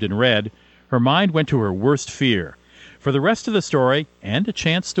inflamed and red, her mind went to her worst fear. For the rest of the story and a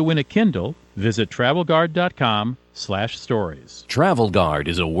chance to win a Kindle, visit TravelGuard.com/stories. Travel Guard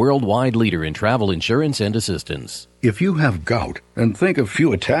is a worldwide leader in travel insurance and assistance. If you have gout and think a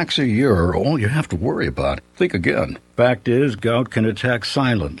few attacks a year are all you have to worry about, think again. Fact is, gout can attack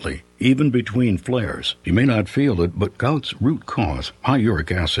silently, even between flares. You may not feel it, but gout's root cause, high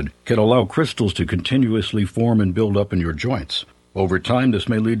uric acid, can allow crystals to continuously form and build up in your joints. Over time, this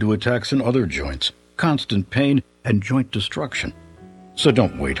may lead to attacks in other joints, constant pain, and joint destruction. So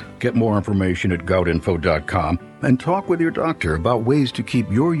don't wait. Get more information at goutinfo.com and talk with your doctor about ways to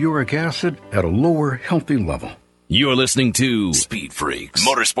keep your uric acid at a lower, healthy level. You're listening to Speed Freaks,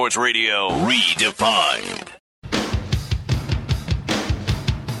 Motorsports Radio Redefined.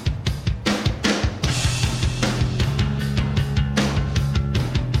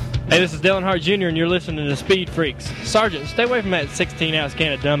 Hey, this is Earnhardt Jr., and you're listening to Speed Freaks. Sergeant, stay away from that 16-ounce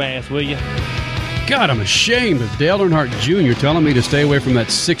can of dumbass, will you? God, I'm ashamed of Dale Earnhardt Jr. telling me to stay away from that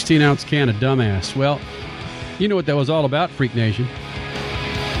 16-ounce can of dumbass. Well, you know what that was all about, Freak Nation.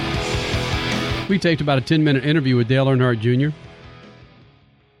 We taped about a 10-minute interview with Dale Earnhardt Jr.,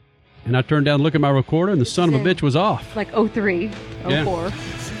 and I turned down to look at my recorder, and the son of a bitch was off. Like 03, 04. Yeah.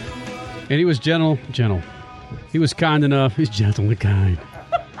 And he was gentle. He was kind enough. He's gentle and kind.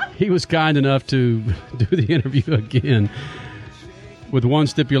 He was kind enough to do the interview again, with one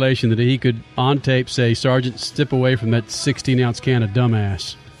stipulation, that he could, on tape, say, "Sergeant, step away from that 16-ounce can of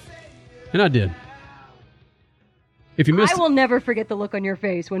dumbass." And I did. If you missed, I will never forget the look on your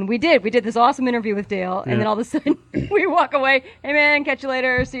face when we did this awesome interview with Dale, and then all of a sudden we walk away, "Hey man, catch you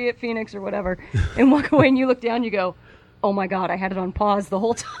later, see you at Phoenix," or whatever, and walk away, and you look down, you go, "Oh my God, I had it on pause the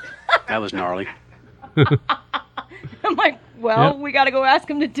whole time." That was gnarly. I'm like, well, we got to go ask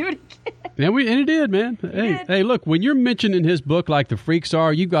him to do it again. Yeah, and it did, man. Hey, look, when you're mentioned in his book like the Freaks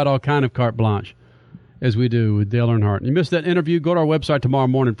are, you've got all kind of carte blanche, as we do with Dale Earnhardt. You missed that interview, go to our website tomorrow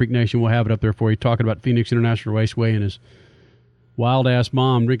morning, Freak Nation. We'll have it up there for you, talking about Phoenix International Raceway and his wild-ass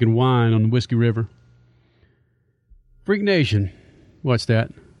mom drinking wine on the Whiskey River. Freak Nation. What's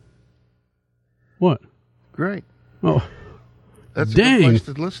that? What? Great. Oh, that's dang. a good place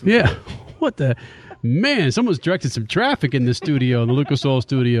to listen. Yeah. What the? Man, someone's directed some traffic in the studio, in the Lucas Oil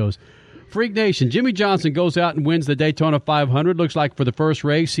Studios. Freak Nation, Jimmie Johnson goes out and wins the Daytona 500. Looks like for the first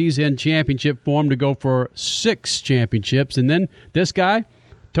race, he's in championship form to go for 6 championships. And then this guy,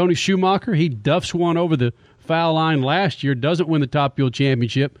 Tony Schumacher, he duffs one over the foul line last year, doesn't win the Top Fuel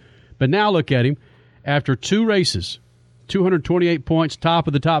Championship. But now look at him. After 2 races, 228 points, top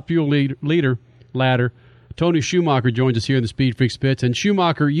of the Top Fuel leader ladder, Tony Schumacher joins us here in the Speed Freaks pits. And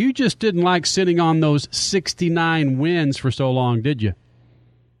Schumacher, you just didn't like sitting on those 69 wins for so long, did you?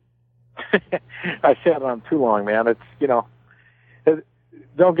 I sat on too long, man. It's,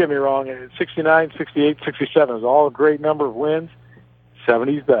 don't get me wrong, 69, 68, 67 is all a great number of wins.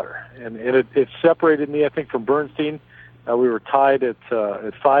 70's better. And it separated me, I think, from Bernstein. We were tied at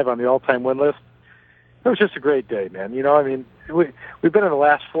 5 on the all-time win list. It was just a great day, man. We've been in the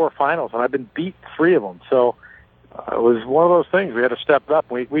last 4 finals, and I've been beat 3 of them. So it was one of those things. We had to step it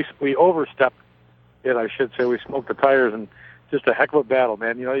up. We overstepped it, I should say. We smoked the tires, and just a heck of a battle,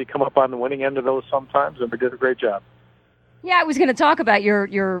 man. You come up on the winning end of those sometimes, and we did a great job. Yeah, I was going to talk about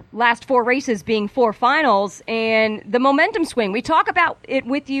your last 4 races being 4 finals and the momentum swing. We talk about it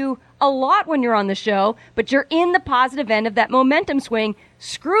with you a lot when you're on the show, but you're in the positive end of that momentum swing.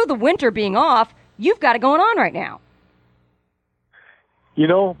 Screw the winter being off. You've got it going on right now.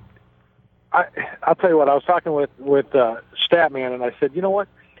 I'll tell you what, I was talking with Statman, and I said, you know what?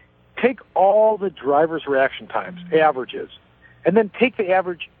 Take all the drivers' reaction times, averages, and then take the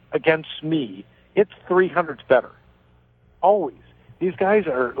average against me. It's 300s better. Always. These guys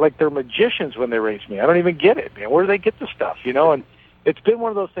are like they're magicians when they race me. I don't even get it, man. Where do they get the stuff, And it's been one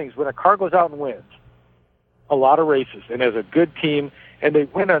of those things. When a car goes out and wins a lot of races and has a good team and they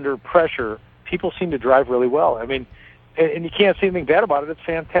win under pressure, people seem to drive really well. I mean, and you can't say anything bad about it. It's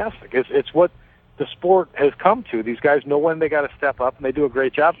fantastic. It's what the sport has come to. These guys know when they got to step up, and they do a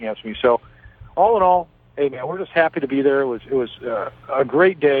great job against me. So, all in all, hey man, we're just happy to be there. It was a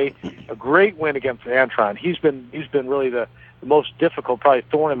great day, a great win against Antron. He's been really the most difficult, probably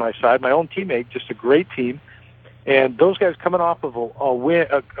thorn in my side. My own teammate, just a great team, and those guys coming off of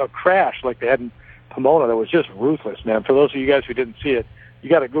a crash like they had in Pomona that was just ruthless, man. For those of you guys who didn't see it, you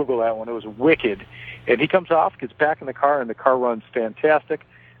got to Google that one. It was wicked. And he comes off, gets back in the car, and the car runs fantastic.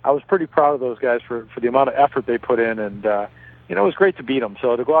 I was pretty proud of those guys for the amount of effort they put in, and it was great to beat them.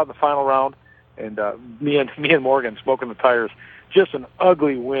 So to go out in the final round, and me and Morgan smoking the tires, just an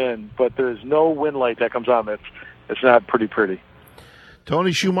ugly win. But there's no win light that comes on that's not pretty.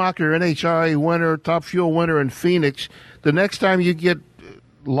 Tony Schumacher, NHRA winner, Top Fuel winner in Phoenix. The next time you get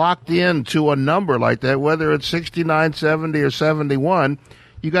locked into a number like that, whether it's 69, 70, or 71,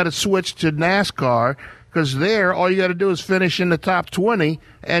 you got to switch to NASCAR, because there all you got to do is finish in the top 20,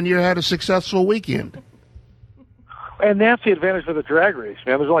 and you had a successful weekend. And that's the advantage of the drag race,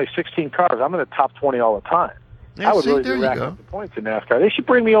 man. There's only 16 cars. I'm in the top 20 all the time. Yeah, I would really be racking up the points in NASCAR. They should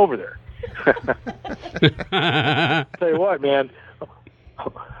bring me over there. Tell you what, man.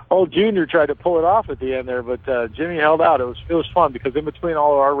 Old Junior tried to pull it off at the end there, but Jimmie held out. It was fun because in between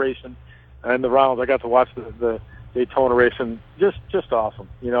all of our racing and the rounds, I got to watch the Daytona racing. Just awesome.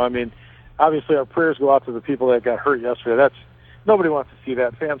 Obviously our prayers go out to the people that got hurt yesterday. Nobody wants to see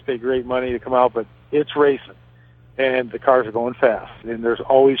that. Fans pay great money to come out, but it's racing, and the cars are going fast, and there's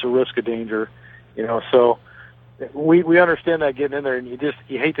always a risk of danger. So we understand that getting in there, and you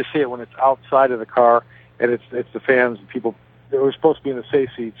hate to see it when it's outside of the car and it's the fans and people. We're supposed to be in the safe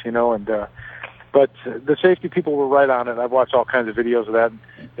seats, but the safety people were right on it. I've watched all kinds of videos of that.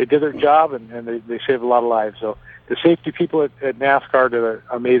 They did their job, and they saved a lot of lives. So the safety people at NASCAR did an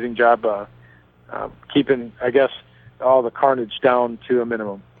amazing job keeping, I guess, all the carnage down to a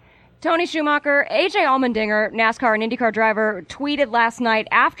minimum. Tony Schumacher, A.J. Allmendinger, NASCAR and IndyCar driver, tweeted last night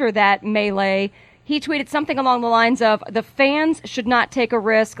after that melee. He tweeted something along the lines of, the fans should not take a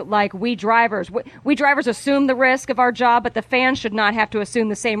risk like we drivers. We drivers assume the risk of our job, but the fans should not have to assume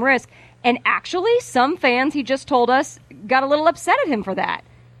the same risk. And actually, some fans, he just told us, got a little upset at him for that.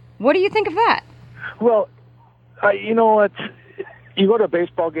 What do you think of that? Well, you go to a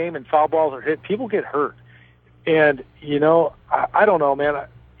baseball game and foul balls are hit, people get hurt. And, I don't know, man.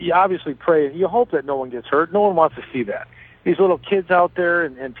 You obviously pray, you hope that no one gets hurt. No one wants to see that. These little kids out there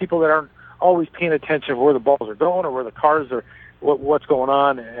and people that aren't always paying attention to where the balls are going or where the cars are, what's going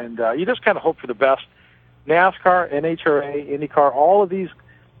on, and you just kind of hope for the best. NASCAR, NHRA, IndyCar, all of these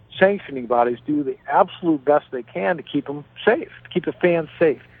sanctioning bodies do the absolute best they can to keep them safe, to keep the fans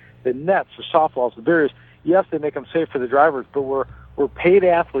safe. The nets, the softballs, the barriers, yes, they make them safe for the drivers, but we're paid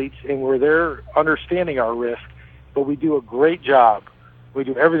athletes, and we're there understanding our risk, but we do a great job. We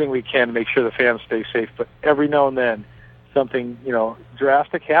do everything we can to make sure the fans stay safe, but every now and then something,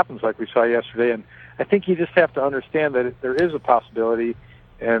 drastic happens like we saw yesterday, and I think you just have to understand that there is a possibility,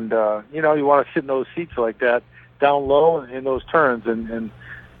 and, you want to sit in those seats like that, down low in those turns, and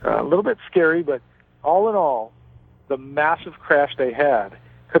a little bit scary, but all in all, the massive crash they had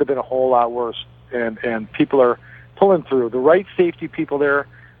could have been a whole lot worse, and people are pulling through. The right safety people there,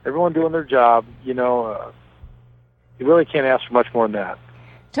 everyone doing their job, you really can't ask for much more than that.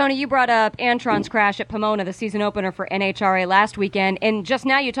 Tony, you brought up Antron's crash at Pomona, the season opener for NHRA last weekend, and just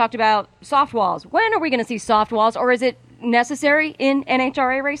now you talked about soft walls. When are we going to see soft walls, or is it necessary in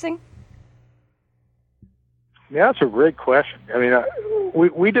NHRA racing? Yeah, that's a great question. I mean,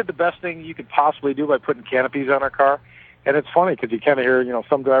 we did the best thing you could possibly do by putting canopies on our car, and it's funny because you kind of hear,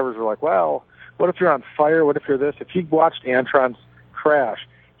 some drivers are like, well, what if you're on fire? What if you're this? If you watched Antron's crash,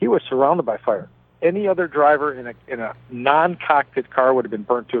 he was surrounded by fire. Any other driver in a non-cockpit car would have been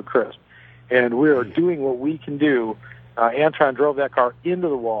burnt to a crisp. And we are doing what we can do. Antron drove that car into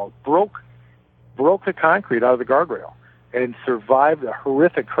the wall, broke the concrete out of the guardrail, and survived a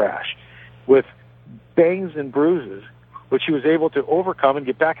horrific crash with bangs and bruises, which he was able to overcome and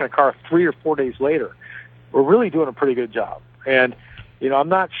get back in a car 3 or 4 days later. We're really doing a pretty good job. And I'm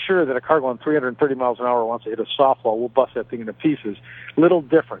not sure that a car going 330 miles an hour wants to hit a softball. We'll bust that thing into pieces. Little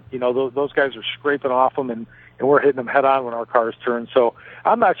different. Those guys are scraping off them, and we're hitting them head on when our cars turn. So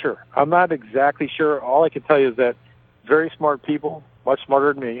I'm not sure. I'm not exactly sure. All I can tell you is that very smart people, much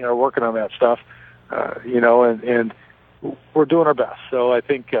smarter than me, are working on that stuff, and we're doing our best. So I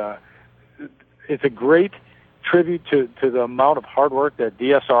think it's a great tribute to the amount of hard work that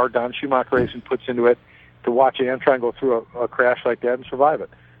DSR, Don Schumacher Racing, puts into it, to watch Antron go through a crash like that and survive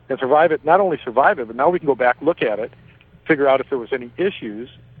it. And survive it, not only survive it, but now we can go back, look at it, figure out if there was any issues,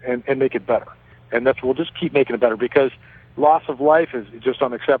 and make it better. And we'll just keep making it better, because loss of life is just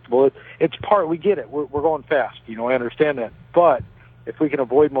unacceptable. It's we get it. We're going fast. I understand that. But if we can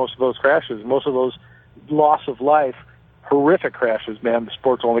avoid most of those crashes, most of those loss of life, horrific crashes, man, the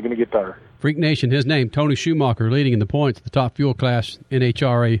sport's only going to get better. Freak Nation, his name, Tony Schumacher, leading in the points at the Top Fuel class,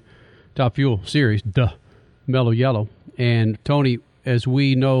 NHRA Top Fuel Series. Mellow Yellow. And Tony, as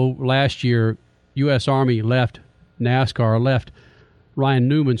we know, last year, U.S. Army left NASCAR, left Ryan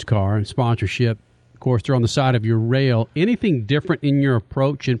Newman's car and sponsorship. Of course, they're on the side of your rail. Anything different in your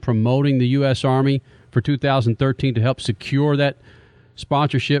approach in promoting the U.S. Army for 2013 to help secure that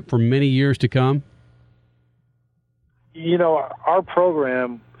sponsorship for many years to come? Our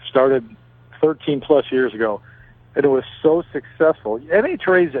program started 13-plus years ago, and it was so successful.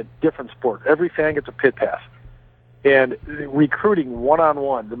 NHRA is a different sport. Every fan gets a pit pass. And recruiting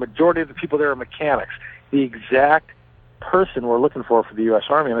one-on-one, the majority of the people there are mechanics, the exact person we're looking for the U.S.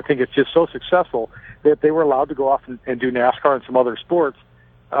 Army. And I think it's just so successful that they were allowed to go off and do NASCAR and some other sports.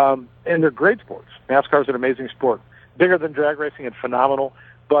 And they're great sports. NASCAR is an amazing sport. Bigger than drag racing and phenomenal.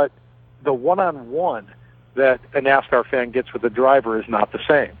 But the one-on-one that a NASCAR fan gets with the driver is not the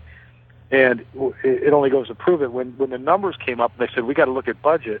same. And it only goes to prove it. When the numbers came up and they said, we got to look at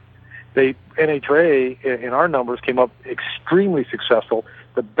budget, NHRA, in our numbers, came up extremely successful,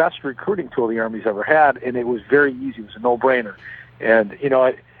 the best recruiting tool the Army's ever had, and it was very easy. It was a no-brainer. And,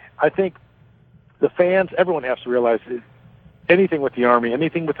 I think the fans, everyone has to realize that anything with the Army,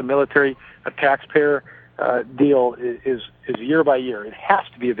 anything with the military, a taxpayer deal is year by year. It has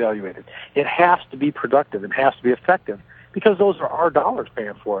to be evaluated. It has to be productive. It has to be effective, because those are our dollars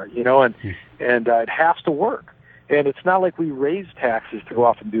paying for it, and it has to work. And it's not like we raise taxes to go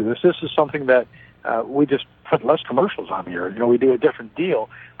off and do this. This is something that we just put less commercials on here. We do a different deal,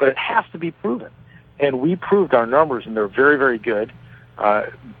 but it has to be proven. And we proved our numbers, and they're very, very good,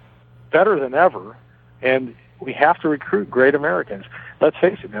 better than ever. And we have to recruit great Americans. Let's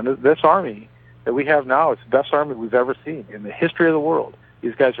face it, man, this Army that we have now, it's the best Army we've ever seen in the history of the world.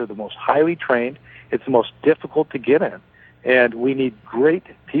 These guys are the most highly trained. It's the most difficult to get in. And we need great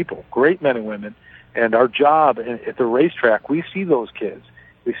people, great men and women. And our job at the racetrack, we see those kids.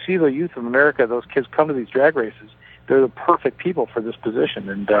 We see the youth of America. Those kids come to these drag races. They're the perfect people for this position.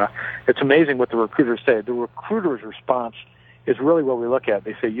 And it's amazing what the recruiters say. The recruiter's response is really what we look at.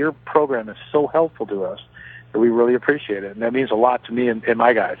 They say, your program is so helpful to us that we really appreciate it. And that means a lot to me and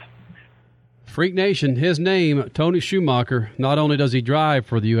my guys. Freak Nation, his name, Tony Schumacher. Not only does he drive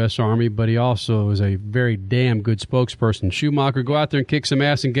for the U.S. Army, but he also is a very damn good spokesperson. Schumacher, go out there and kick some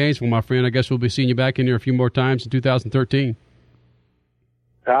ass in Gainesville, my friend. I guess we'll be seeing you back in here a few more times in 2013.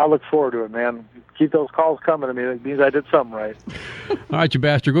 I look forward to it, man. Keep those calls coming to me. It means I did something right. All right, you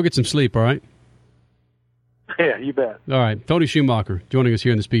bastard. Go get some sleep, all right? Yeah, you bet. All right, Tony Schumacher joining us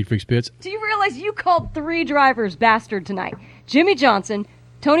here in the Speed Freaks pits. Do you realize you called 3 drivers bastard tonight? Jimmie Johnson,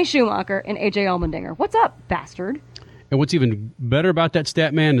 Tony Schumacher, and A.J. Allmendinger. What's up, bastard? And what's even better about that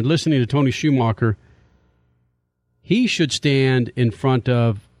stat man and listening to Tony Schumacher, he should stand in front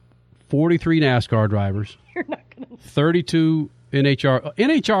of 43 NASCAR drivers, You're not gonna 32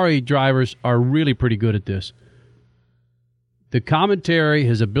 NHRA drivers are really pretty good at this. The commentary,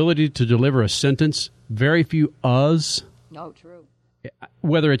 his ability to deliver a sentence, very few uhs. No, true.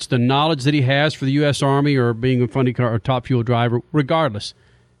 Whether it's the knowledge that he has for the U.S. Army or being a funny car or top fuel driver, regardless.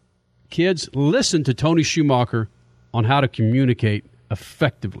 Kids, listen to Tony Schumacher on how to communicate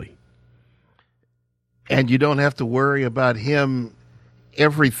effectively. And you don't have to worry about him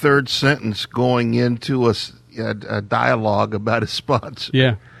every third sentence going into a dialogue about his sponsor.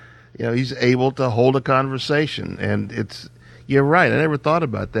 Yeah. You know, he's able to hold a conversation. And you're right, I never thought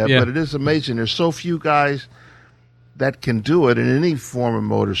about that, but it is amazing. There's so few guys that can do it in any form of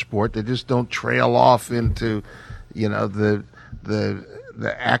motorsport. They just don't trail off into, the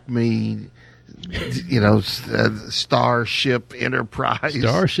Acme, Starship Enterprise.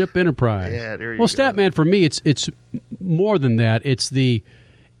 Starship Enterprise. Yeah, there you go. Well, Statman, for me, it's more than that. It's the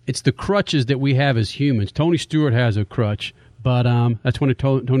crutches that we have as humans. Tony Stewart has a crutch, but that's one of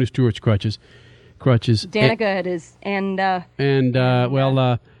Tony Stewart's crutches. Danica had his,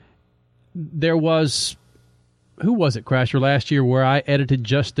 there was, who was it, Crasher, last year where I edited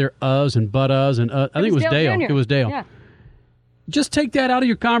just their uhs and but uhs and I think it was Dale. Jr. It was Dale. Yeah. Just take that out of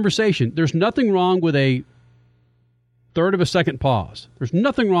your conversation. There's nothing wrong with a third of a second pause. There's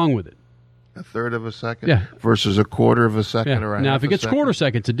nothing wrong with it. A third of a second versus a quarter of a second or a now, half if it gets second. quarter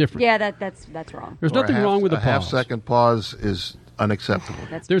seconds, it's different. Yeah, that's wrong. There's nothing wrong with a pause. half-second pause is unacceptable.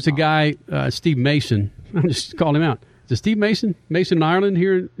 There's a guy, Steve Mason. I'm just calling him out. Is it Steve Mason? Mason in Ireland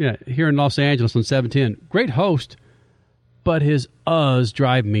here in Los Angeles on 710. Great host, but his uhs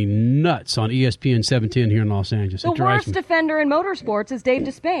drive me nuts on ESPN 710 here in Los Angeles. The worst defender in motorsports is Dave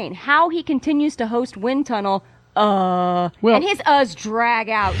Despain. How he continues to host Wind Tunnel, and his uhs drag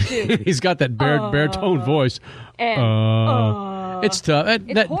out, too. He's got that baritone voice. And, it's tough.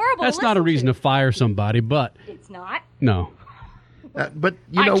 It's horrible. That's not a reason to fire somebody, but... It's not? No. But,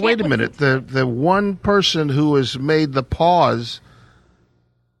 wait a minute. The one person who has made the pause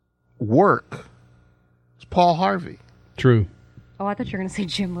work is Paul Harvey. True. Oh, I thought you were going to say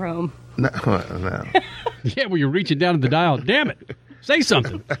Jim Rome. No. Yeah, well, you're reaching down at the dial. Damn it. Say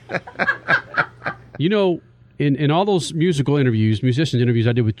something. In all those musicians interviews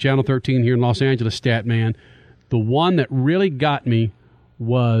I did with Channel 13 here in Los Angeles, Statman, the one that really got me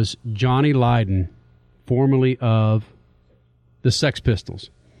was Johnny Lydon, formerly of the Sex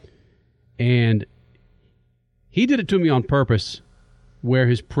Pistols. And he did it to me on purpose, where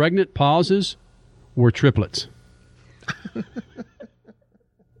his pregnant pauses were triplets.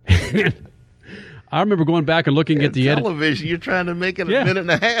 I remember going back and looking at the television. You're trying to make it a minute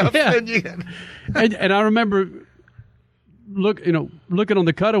and a half. Yeah. And I remember looking on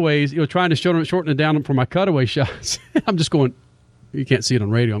the cutaways, trying to shorten it down for my cutaway shots. I'm just going, you can't see it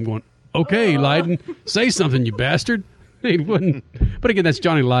on radio. I'm going, okay, Lydon, say something, you bastard. He wouldn't. But again, that's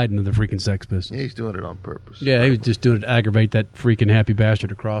Johnny Lydon of the freaking Sex Pistols. Yeah, he's doing it on purpose. Yeah, he was just doing it to aggravate that freaking happy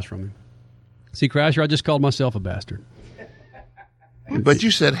bastard across from him. See, Crasher, I just called myself a bastard. But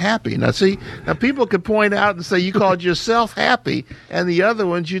you said happy. Now people could point out and say you called yourself happy, and the other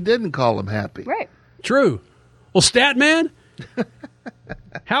ones you didn't call them happy. Right. True. Well, Statman,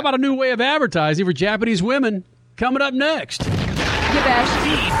 how about a new way of advertising for Japanese women coming up next? Speed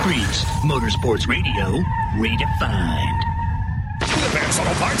Freaks, Motorsports Radio, redefined. Advanced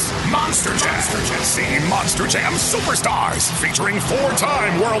Auto Parts Monster Jam. See Monster Jam Superstars, featuring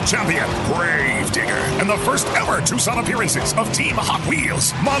 4-time world champion Gravedigger and the first ever Tucson appearances of Team Hot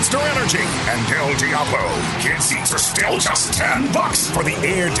Wheels, Monster Energy, and Del Diablo. Kid seats are still just $10 for the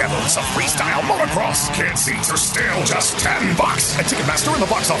Air Devils of freestyle motocross. Kid seats are still just $10 at Ticketmaster in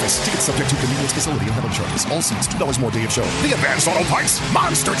the box office. Tickets subject to convenience, facility, and heaven charges. All seats $2 more day of show. The Advanced Auto Parts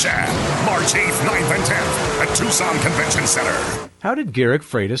Monster Jam, March 8th, 9th, and 10th at Tucson Convention Center. How did Garrick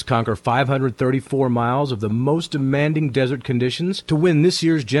Freitas conquer 534 miles of the most demanding desert conditions to win this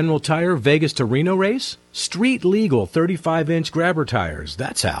year's General Tire Vegas to Reno race? Street legal 35-inch grabber tires,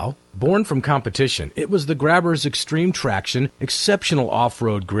 that's how. Born from competition, it was the grabber's extreme traction, exceptional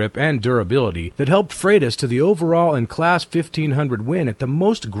off-road grip, and durability that helped Freitas to the overall and Class 1500 win at the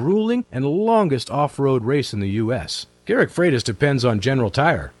most grueling and longest off-road race in the U.S. Garrick Freitas depends on General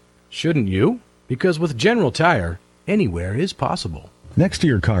Tire. Shouldn't you? Because with General Tire, anywhere is possible. Next to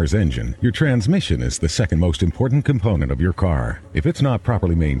your car's engine, your transmission is the second most important component of your car. If it's not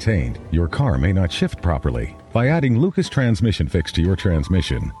properly maintained, your car may not shift properly. By adding Lucas Transmission Fix to your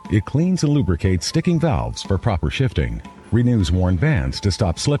transmission, it cleans and lubricates sticking valves for proper shifting, renews worn bands to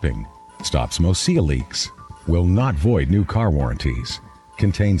stop slipping, stops most seal leaks, will not void new car warranties,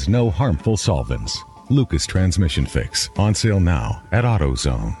 contains no harmful solvents. Lucas Transmission Fix, on sale now at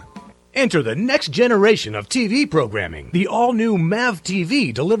AutoZone. Enter the next generation of TV programming. The all-new MAV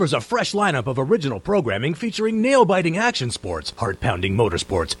TV delivers a fresh lineup of original programming featuring nail-biting action sports, heart-pounding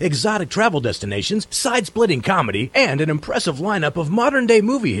motorsports, exotic travel destinations, side-splitting comedy, and an impressive lineup of modern-day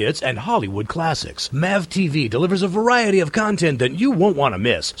movie hits and Hollywood classics. MAV TV delivers a variety of content that you won't want to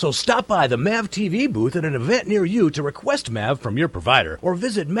miss. So stop by the MAV TV booth at an event near you to request MAV from your provider or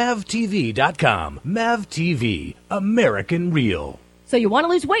visit MAVTV.com. MAV TV, American Real. So you want to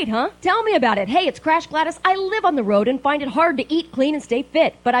lose weight, huh? Tell me about it. Hey, it's Crash Gladys. I live on the road and find it hard to eat clean and stay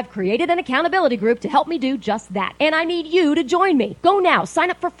fit. But I've created an accountability group to help me do just that. And I need you to join me. Go now.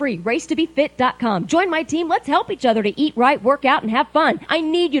 Sign up for free. Racetobefit.com. Join my team. Let's help each other to eat right, work out, and have fun. I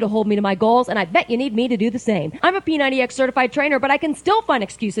need you to hold me to my goals, and I bet you need me to do the same. I'm a P90X certified trainer, but I can still find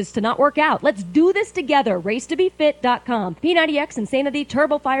excuses to not work out. Let's do this together. Racetobefit.com. P90X, Insanity,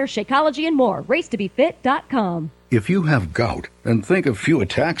 TurboFire, Shakeology, and more. Racetobefit.com. If you have gout and think a few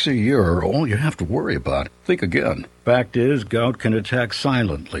attacks a year are all you have to worry about, think again. Fact is, gout can attack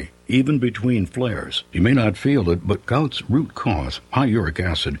silently, even between flares. You may not feel it, but gout's root cause, high uric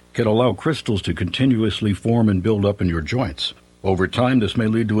acid, can allow crystals to continuously form and build up in your joints. Over time, this may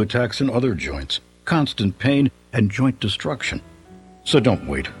lead to attacks in other joints, constant pain, and joint destruction. So don't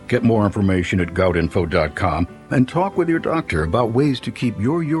wait. Get more information at goutinfo.com and talk with your doctor about ways to keep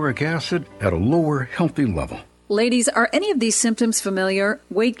your uric acid at a lower, healthy level. Ladies, are any of these symptoms familiar?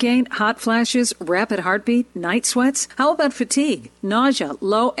 Weight gain, hot flashes, rapid heartbeat, night sweats? How about fatigue, nausea,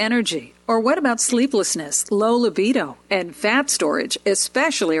 low energy? Or what about sleeplessness, low libido, and fat storage,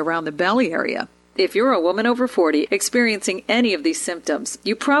 especially around the belly area? If you're a woman over 40 experiencing any of these symptoms,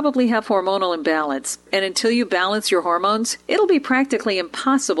 you probably have hormonal imbalance. And until you balance your hormones, it'll be practically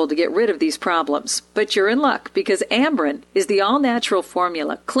impossible to get rid of these problems. But you're in luck because Amberen is the all-natural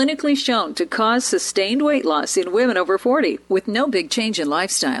formula clinically shown to cause sustained weight loss in women over 40 with no big change in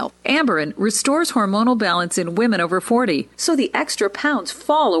lifestyle. Amberen restores hormonal balance in women over 40, so the extra pounds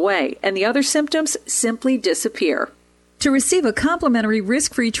fall away and the other symptoms simply disappear. To receive a complimentary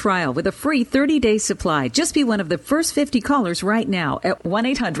risk-free trial with a free 30-day supply, just be one of the first 50 callers right now at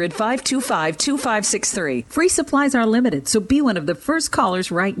 1-800-525-2563. Free supplies are limited, so be one of the first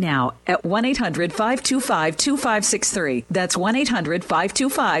callers right now at 1-800-525-2563. That's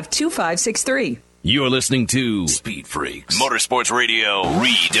 1-800-525-2563. You're listening to Speed Freaks, Motorsports Radio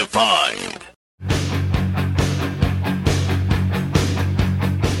Redefined.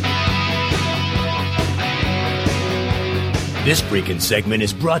 This freaking segment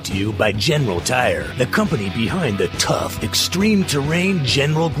is brought to you by General Tire, the company behind the tough, extreme terrain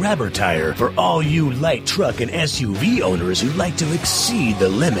General Grabber Tire for all you light truck and SUV owners who like to exceed the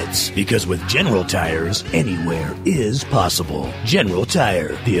limits. Because with General Tires, anywhere is possible. General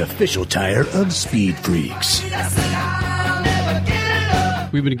Tire, the official tire of Speed Freaks.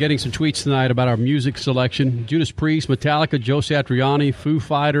 We've been getting some tweets tonight about our music selection. Judas Priest, Metallica, Joe Satriani, Foo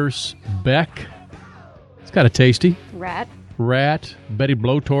Fighters, Beck. It's kind of tasty. Rat, Betty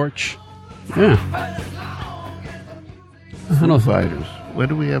Blowtorch. Yeah. Foo Fighters. When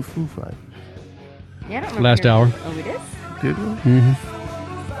do we have Foo Fighters? Yeah, I don't remember. Last hour. Oh, it is? Did we?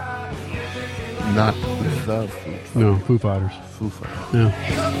 Mm-hmm. Not the Foo Fighters. No, Foo Fighters. Foo Fighters. Yeah.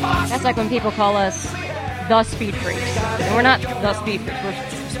 That's like when people call us the Speed Freaks. And we're not the Speed Freaks. We're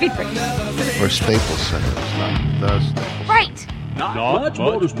Speed Freaks. Or Staples Center. It's not the Staples. Right. Not much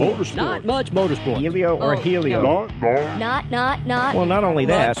motorsport. Not much motorsport. Helio or Helio. Not. Well, not only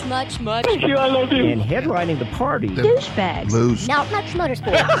that. Much. Thank you, I love you. And headlining the party. Douchebags. Loose. Not much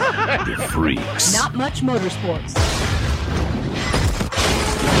motorsport. The Freaks. Not much motorsports.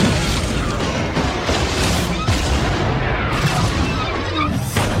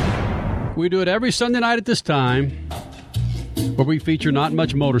 We do it every Sunday night at this time, where we feature Not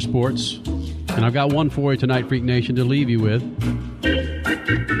Much Motorsports. And I've got one for you tonight, Freak Nation, to leave you with.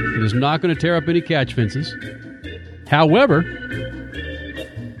 It is not going to tear up any catch fences. However,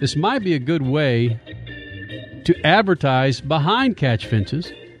 this might be a good way to advertise behind catch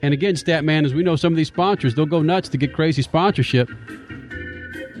fences. And again, Statman, as we know, some of these sponsors, they'll go nuts to get crazy sponsorship,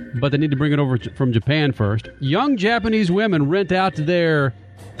 but they need to bring it over from Japan first. Young Japanese women rent out their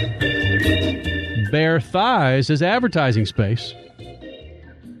bare thighs as advertising space.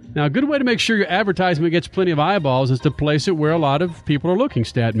 Now, a good way to make sure your advertisement gets plenty of eyeballs is to place it where a lot of people are looking,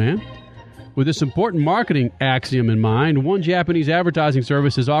 Statman. With this important marketing axiom in mind, one Japanese advertising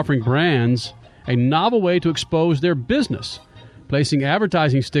service is offering brands a novel way to expose their business, placing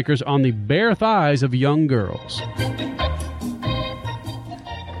advertising stickers on the bare thighs of young girls.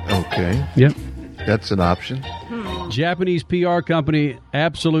 Okay. Yep. That's an option. Japanese PR company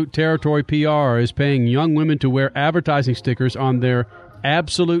Absolute Territory PR is paying young women to wear advertising stickers on their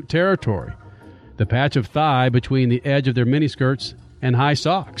absolute territory, the patch of thigh between the edge of their miniskirts and high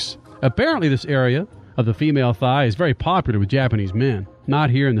socks. Apparently, this area of the female thigh is very popular with Japanese men,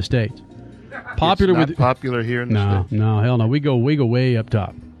 not here in the States. Popular it's not popular here in the States? No, hell no. We go way up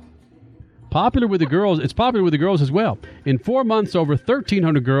top. Popular with the girls. It's popular with the girls as well. In 4 months, over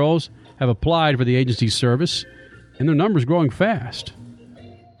 1,300 girls have applied for the agency's service, and their number's growing fast.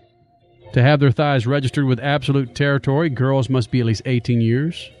 To have their thighs registered with Absolute Territory, girls must be at least 18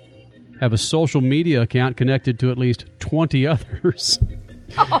 years, have a social media account connected to at least 20 others.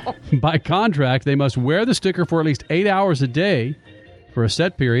 Oh. By contract, they must wear the sticker for at least 8 hours a day for a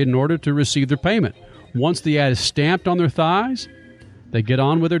set period in order to receive their payment. Once the ad is stamped on their thighs, they get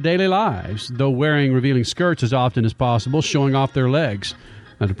on with their daily lives, though wearing revealing skirts as often as possible, showing off their legs.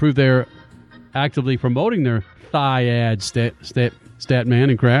 Now, to prove they're actively promoting their thigh ads, Statman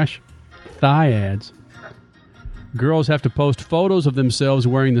and Crash, thigh ads, girls have to post photos of themselves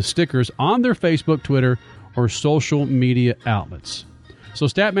wearing the stickers on their Facebook, Twitter, or social media outlets. So,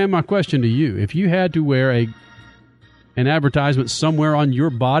 Statman, my question to you, if you had to wear an advertisement somewhere on your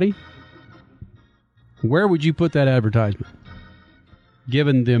body, where would you put that advertisement,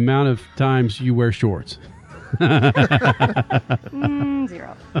 given the amount of times you wear shorts? 0.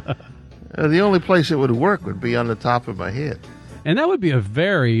 The only place it would work would be on the top of my head. And that would be a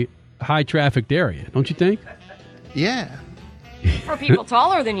very high-trafficked area, don't you think? Yeah. For people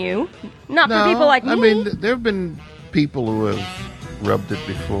taller than you, not for people like me. I mean, there have been people who have rubbed it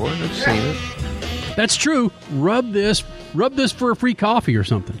before. I've seen it. That's true. Rub this for a free coffee or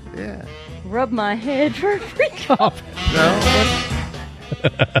something. Yeah. Rub my head for a free coffee. No.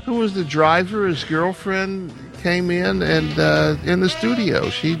 Who was the driver? His girlfriend came in and in the studio.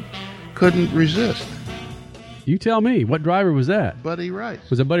 She couldn't resist. You tell me. What driver was that? Buddy Rice.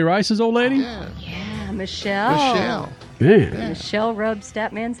 Was it Buddy Rice's old lady? Yeah. Yeah, Michelle. Man. Yeah. Michelle rubbed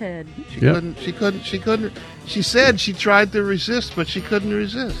Statman's head. She couldn't. She said she tried to resist, but she couldn't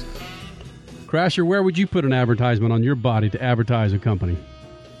resist. Crasher, where would you put an advertisement on your body to advertise a company?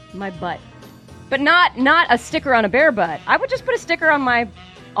 My butt. But not a sticker on a bare butt. I would just put a sticker on my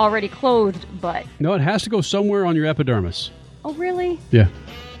already clothed butt. No, it has to go somewhere on your epidermis. Oh, really? Yeah.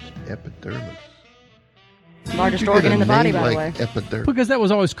 Epidermis. Largest organ in the body, by the way. Epidermis. Because that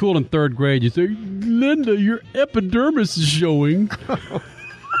was always cool in third grade. You say, Linda, your epidermis is showing.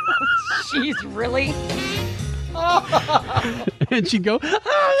 Jeez, really? And she'd go,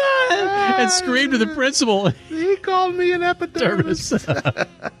 and scream to the principal. He called me an epidermis.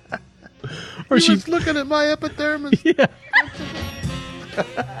 Or he was looking at my epidermis. Yeah.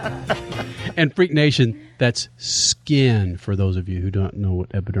 And Freak Nation, that's skin, for those of you who don't know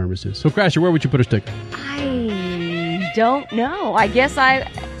what epidermis is. So, Crasher, where would you put a sticker? I don't know. I guess I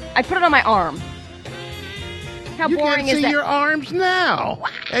put it on my arm. How boring is that? You can see your arms now.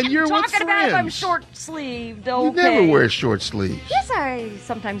 And you're with friends. Talking about if I'm short-sleeved, okay. You never wear short sleeves. Yes, I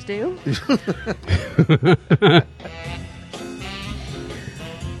sometimes do.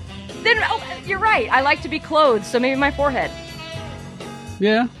 Then, you're right. I like to be clothed, so maybe my forehead.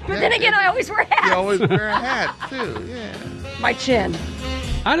 Yeah. But then again, I always wear hats. You always wear a hat, too, yeah. My chin.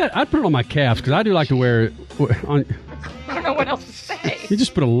 I'd put it on my calves, because I do like to wear it on... I don't know what else to say. You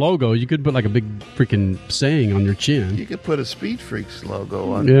just put a logo. You could put like a big freaking saying on your chin. You could put a SpeedFreaks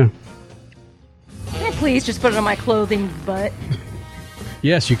logo on. Yeah. Can I please just put it on my clothing butt?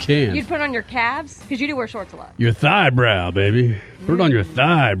 Yes, you can. You'd put it on your calves? Because you do wear shorts a lot. Your thigh brow, baby. Put it on your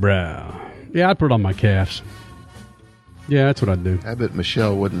thigh brow. Yeah, I'd put it on my calves. Yeah, that's what I'd do. I bet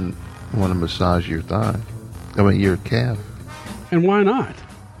Michelle wouldn't want to massage your thigh. I mean, your calf. And why not?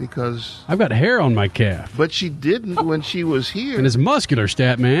 Because I've got hair on my calf. But she didn't when she was here. And it's muscular,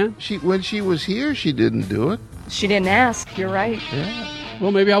 Statman. When she was here, she didn't do it. She didn't ask. You're right. Yeah.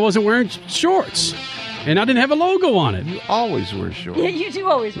 Well, maybe I wasn't wearing shorts. And I didn't have a logo on it. You always wear shorts. Yeah, you do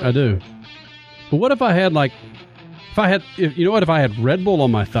always wear I do. But what if I had if I had Red Bull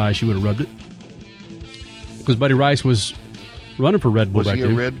on my thigh, she would have rubbed it. Because Buddy Rice was running for Red Bull back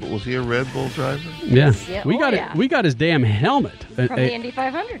then. Was he a Red Bull driver? Yeah. Yeah. We got his damn helmet. From the Indy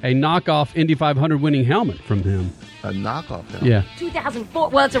 500. A knockoff Indy 500 winning helmet from him. A knockoff helmet? Yeah. 2004.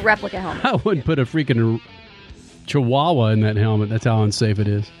 Well, it's a replica helmet. I wouldn't put a freaking Chihuahua in that helmet. That's how unsafe it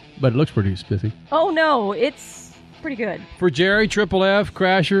is. but it looks pretty spiffy. Oh, no, it's pretty good. For Jerry, Triple F,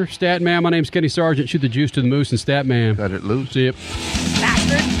 Crasher, Statman, my name's Kenny Sargent. Shoot the juice to the moose and Statman. Got it loose. See ya.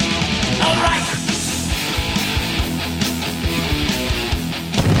 Bastard. All right.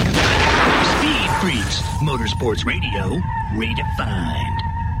 Speed Freaks, Motorsports Radio, redefined.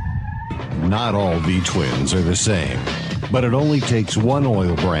 Not all V-twins are the same, but it only takes one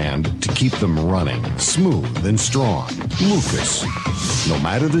oil brand to keep them running smooth and strong. Lucas. No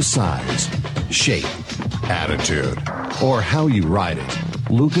matter the size, shape, attitude, or how you ride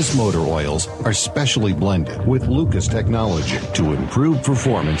it, Lucas motor oils are specially blended with Lucas technology to improve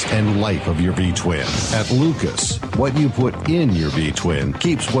performance and life of your V-twin. At Lucas, what you put in your V-twin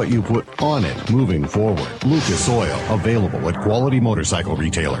keeps what you put on it moving forward. Lucas Oil, available at quality motorcycle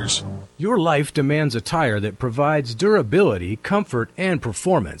retailers. Your life demands a tire that provides durability, comfort, and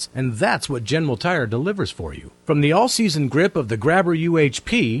performance, and that's what General Tire delivers for you. From the all-season grip of the Grabber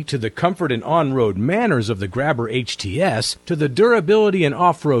UHP to the comfort and on-road manners of the Grabber HTS to the durability and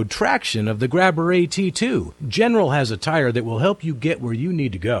off-road traction of the Grabber AT2, General has a tire that will help you get where you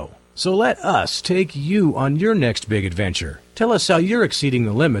need to go. So let us take you on your next big adventure. Tell us how you're exceeding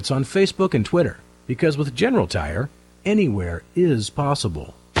the limits on Facebook and Twitter, because with General Tire, anywhere is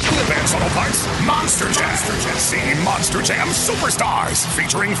possible. Advanced Auto Parts Monster Jam. See Monster Jam Superstars,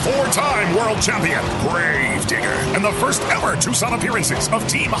 featuring 4-time world champion Gravedigger and the first ever Tucson appearances of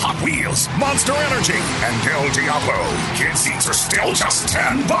Team Hot Wheels, Monster Energy, and Del Diablo. Kid seats are still just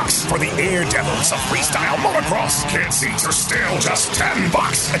 $10 for the Air Devils of freestyle motocross. Kid seats are still just $10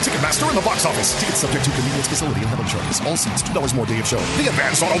 at Ticketmaster and the box office. Tickets subject to convenience facility and heaven charges. All seats $2 more day of show. The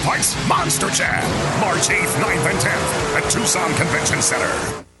Advanced Auto Parts Monster Jam, March 8th, 9th, and 10th at Tucson Convention Center.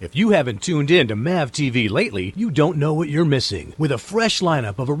 If you haven't tuned in to MAV TV lately, you don't know what you're missing. With a fresh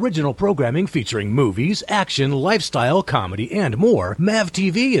lineup of original programming featuring movies, action, lifestyle, comedy, and more, MAV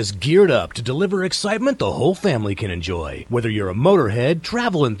TV is geared up to deliver excitement the whole family can enjoy. Whether you're a motorhead,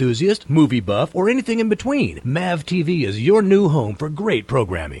 travel enthusiast, movie buff, or anything in between, MAV TV is your new home for great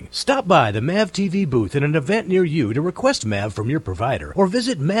programming. Stop by the MAV TV booth at an event near you to request MAV from your provider, or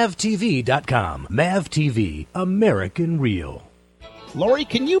visit MAVTV.com. MAV TV, American Real. Lori,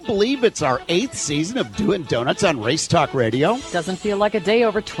 can you believe it's our 8th season of Doing Donuts on Race Talk Radio? Doesn't feel like a day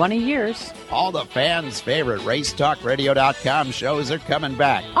over 20 years. All the fans' favorite RaceTalkRadio.com shows are coming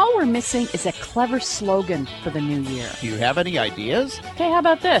back. All we're missing is a clever slogan for the new year. Do you have any ideas? Okay, how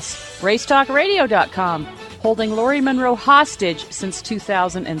about this? RaceTalkRadio.com, holding Lori Monroe hostage since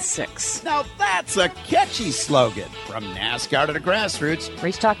 2006. Now that's a catchy slogan. From NASCAR to the grassroots.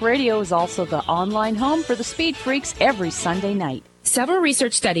 Race Talk Radio is also the online home for the Speed Freaks every Sunday night. Several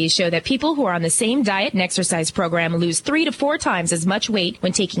research studies show that people who are on the same diet and exercise program lose 3 to 4 times as much weight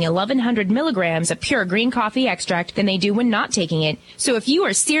when taking 1,100 milligrams of pure green coffee extract than they do when not taking it. So if you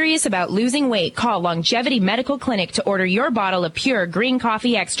are serious about losing weight, call Longevity Medical Clinic to order your bottle of pure green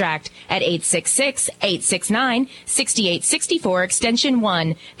coffee extract at 866-869-6864 extension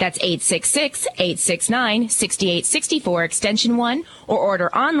 1. That's 866-869-6864 extension 1, or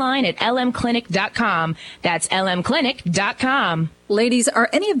order online at lmclinic.com. That's lmclinic.com. Ladies, are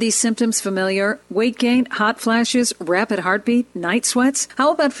any of these symptoms familiar? Weight gain, hot flashes, rapid heartbeat, night sweats?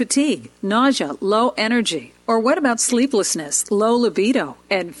 How about fatigue, nausea, low energy? Or what about sleeplessness, low libido,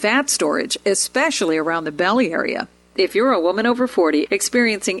 and fat storage, especially around the belly area? If you're a woman over 40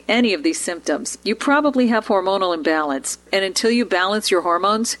 experiencing any of these symptoms, you probably have hormonal imbalance. And until you balance your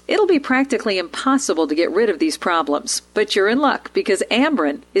hormones, it'll be practically impossible to get rid of these problems. But you're in luck, because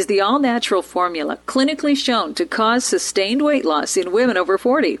Amberen is the all-natural formula clinically shown to cause sustained weight loss in women over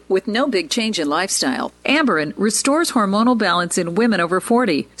 40 with no big change in lifestyle. Amberen restores hormonal balance in women over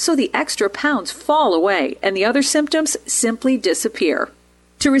 40, so the extra pounds fall away and the other symptoms simply disappear.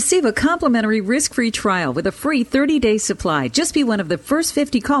 To receive a complimentary risk-free trial with a free 30-day supply, just be one of the first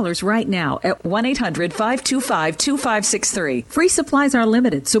 50 callers right now at 1-800-525-2563. Free supplies are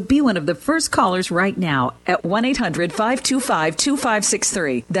limited, so be one of the first callers right now at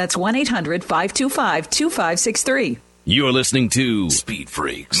 1-800-525-2563. That's 1-800-525-2563. You're listening to Speed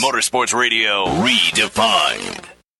Freaks, Motorsports Radio Redefined.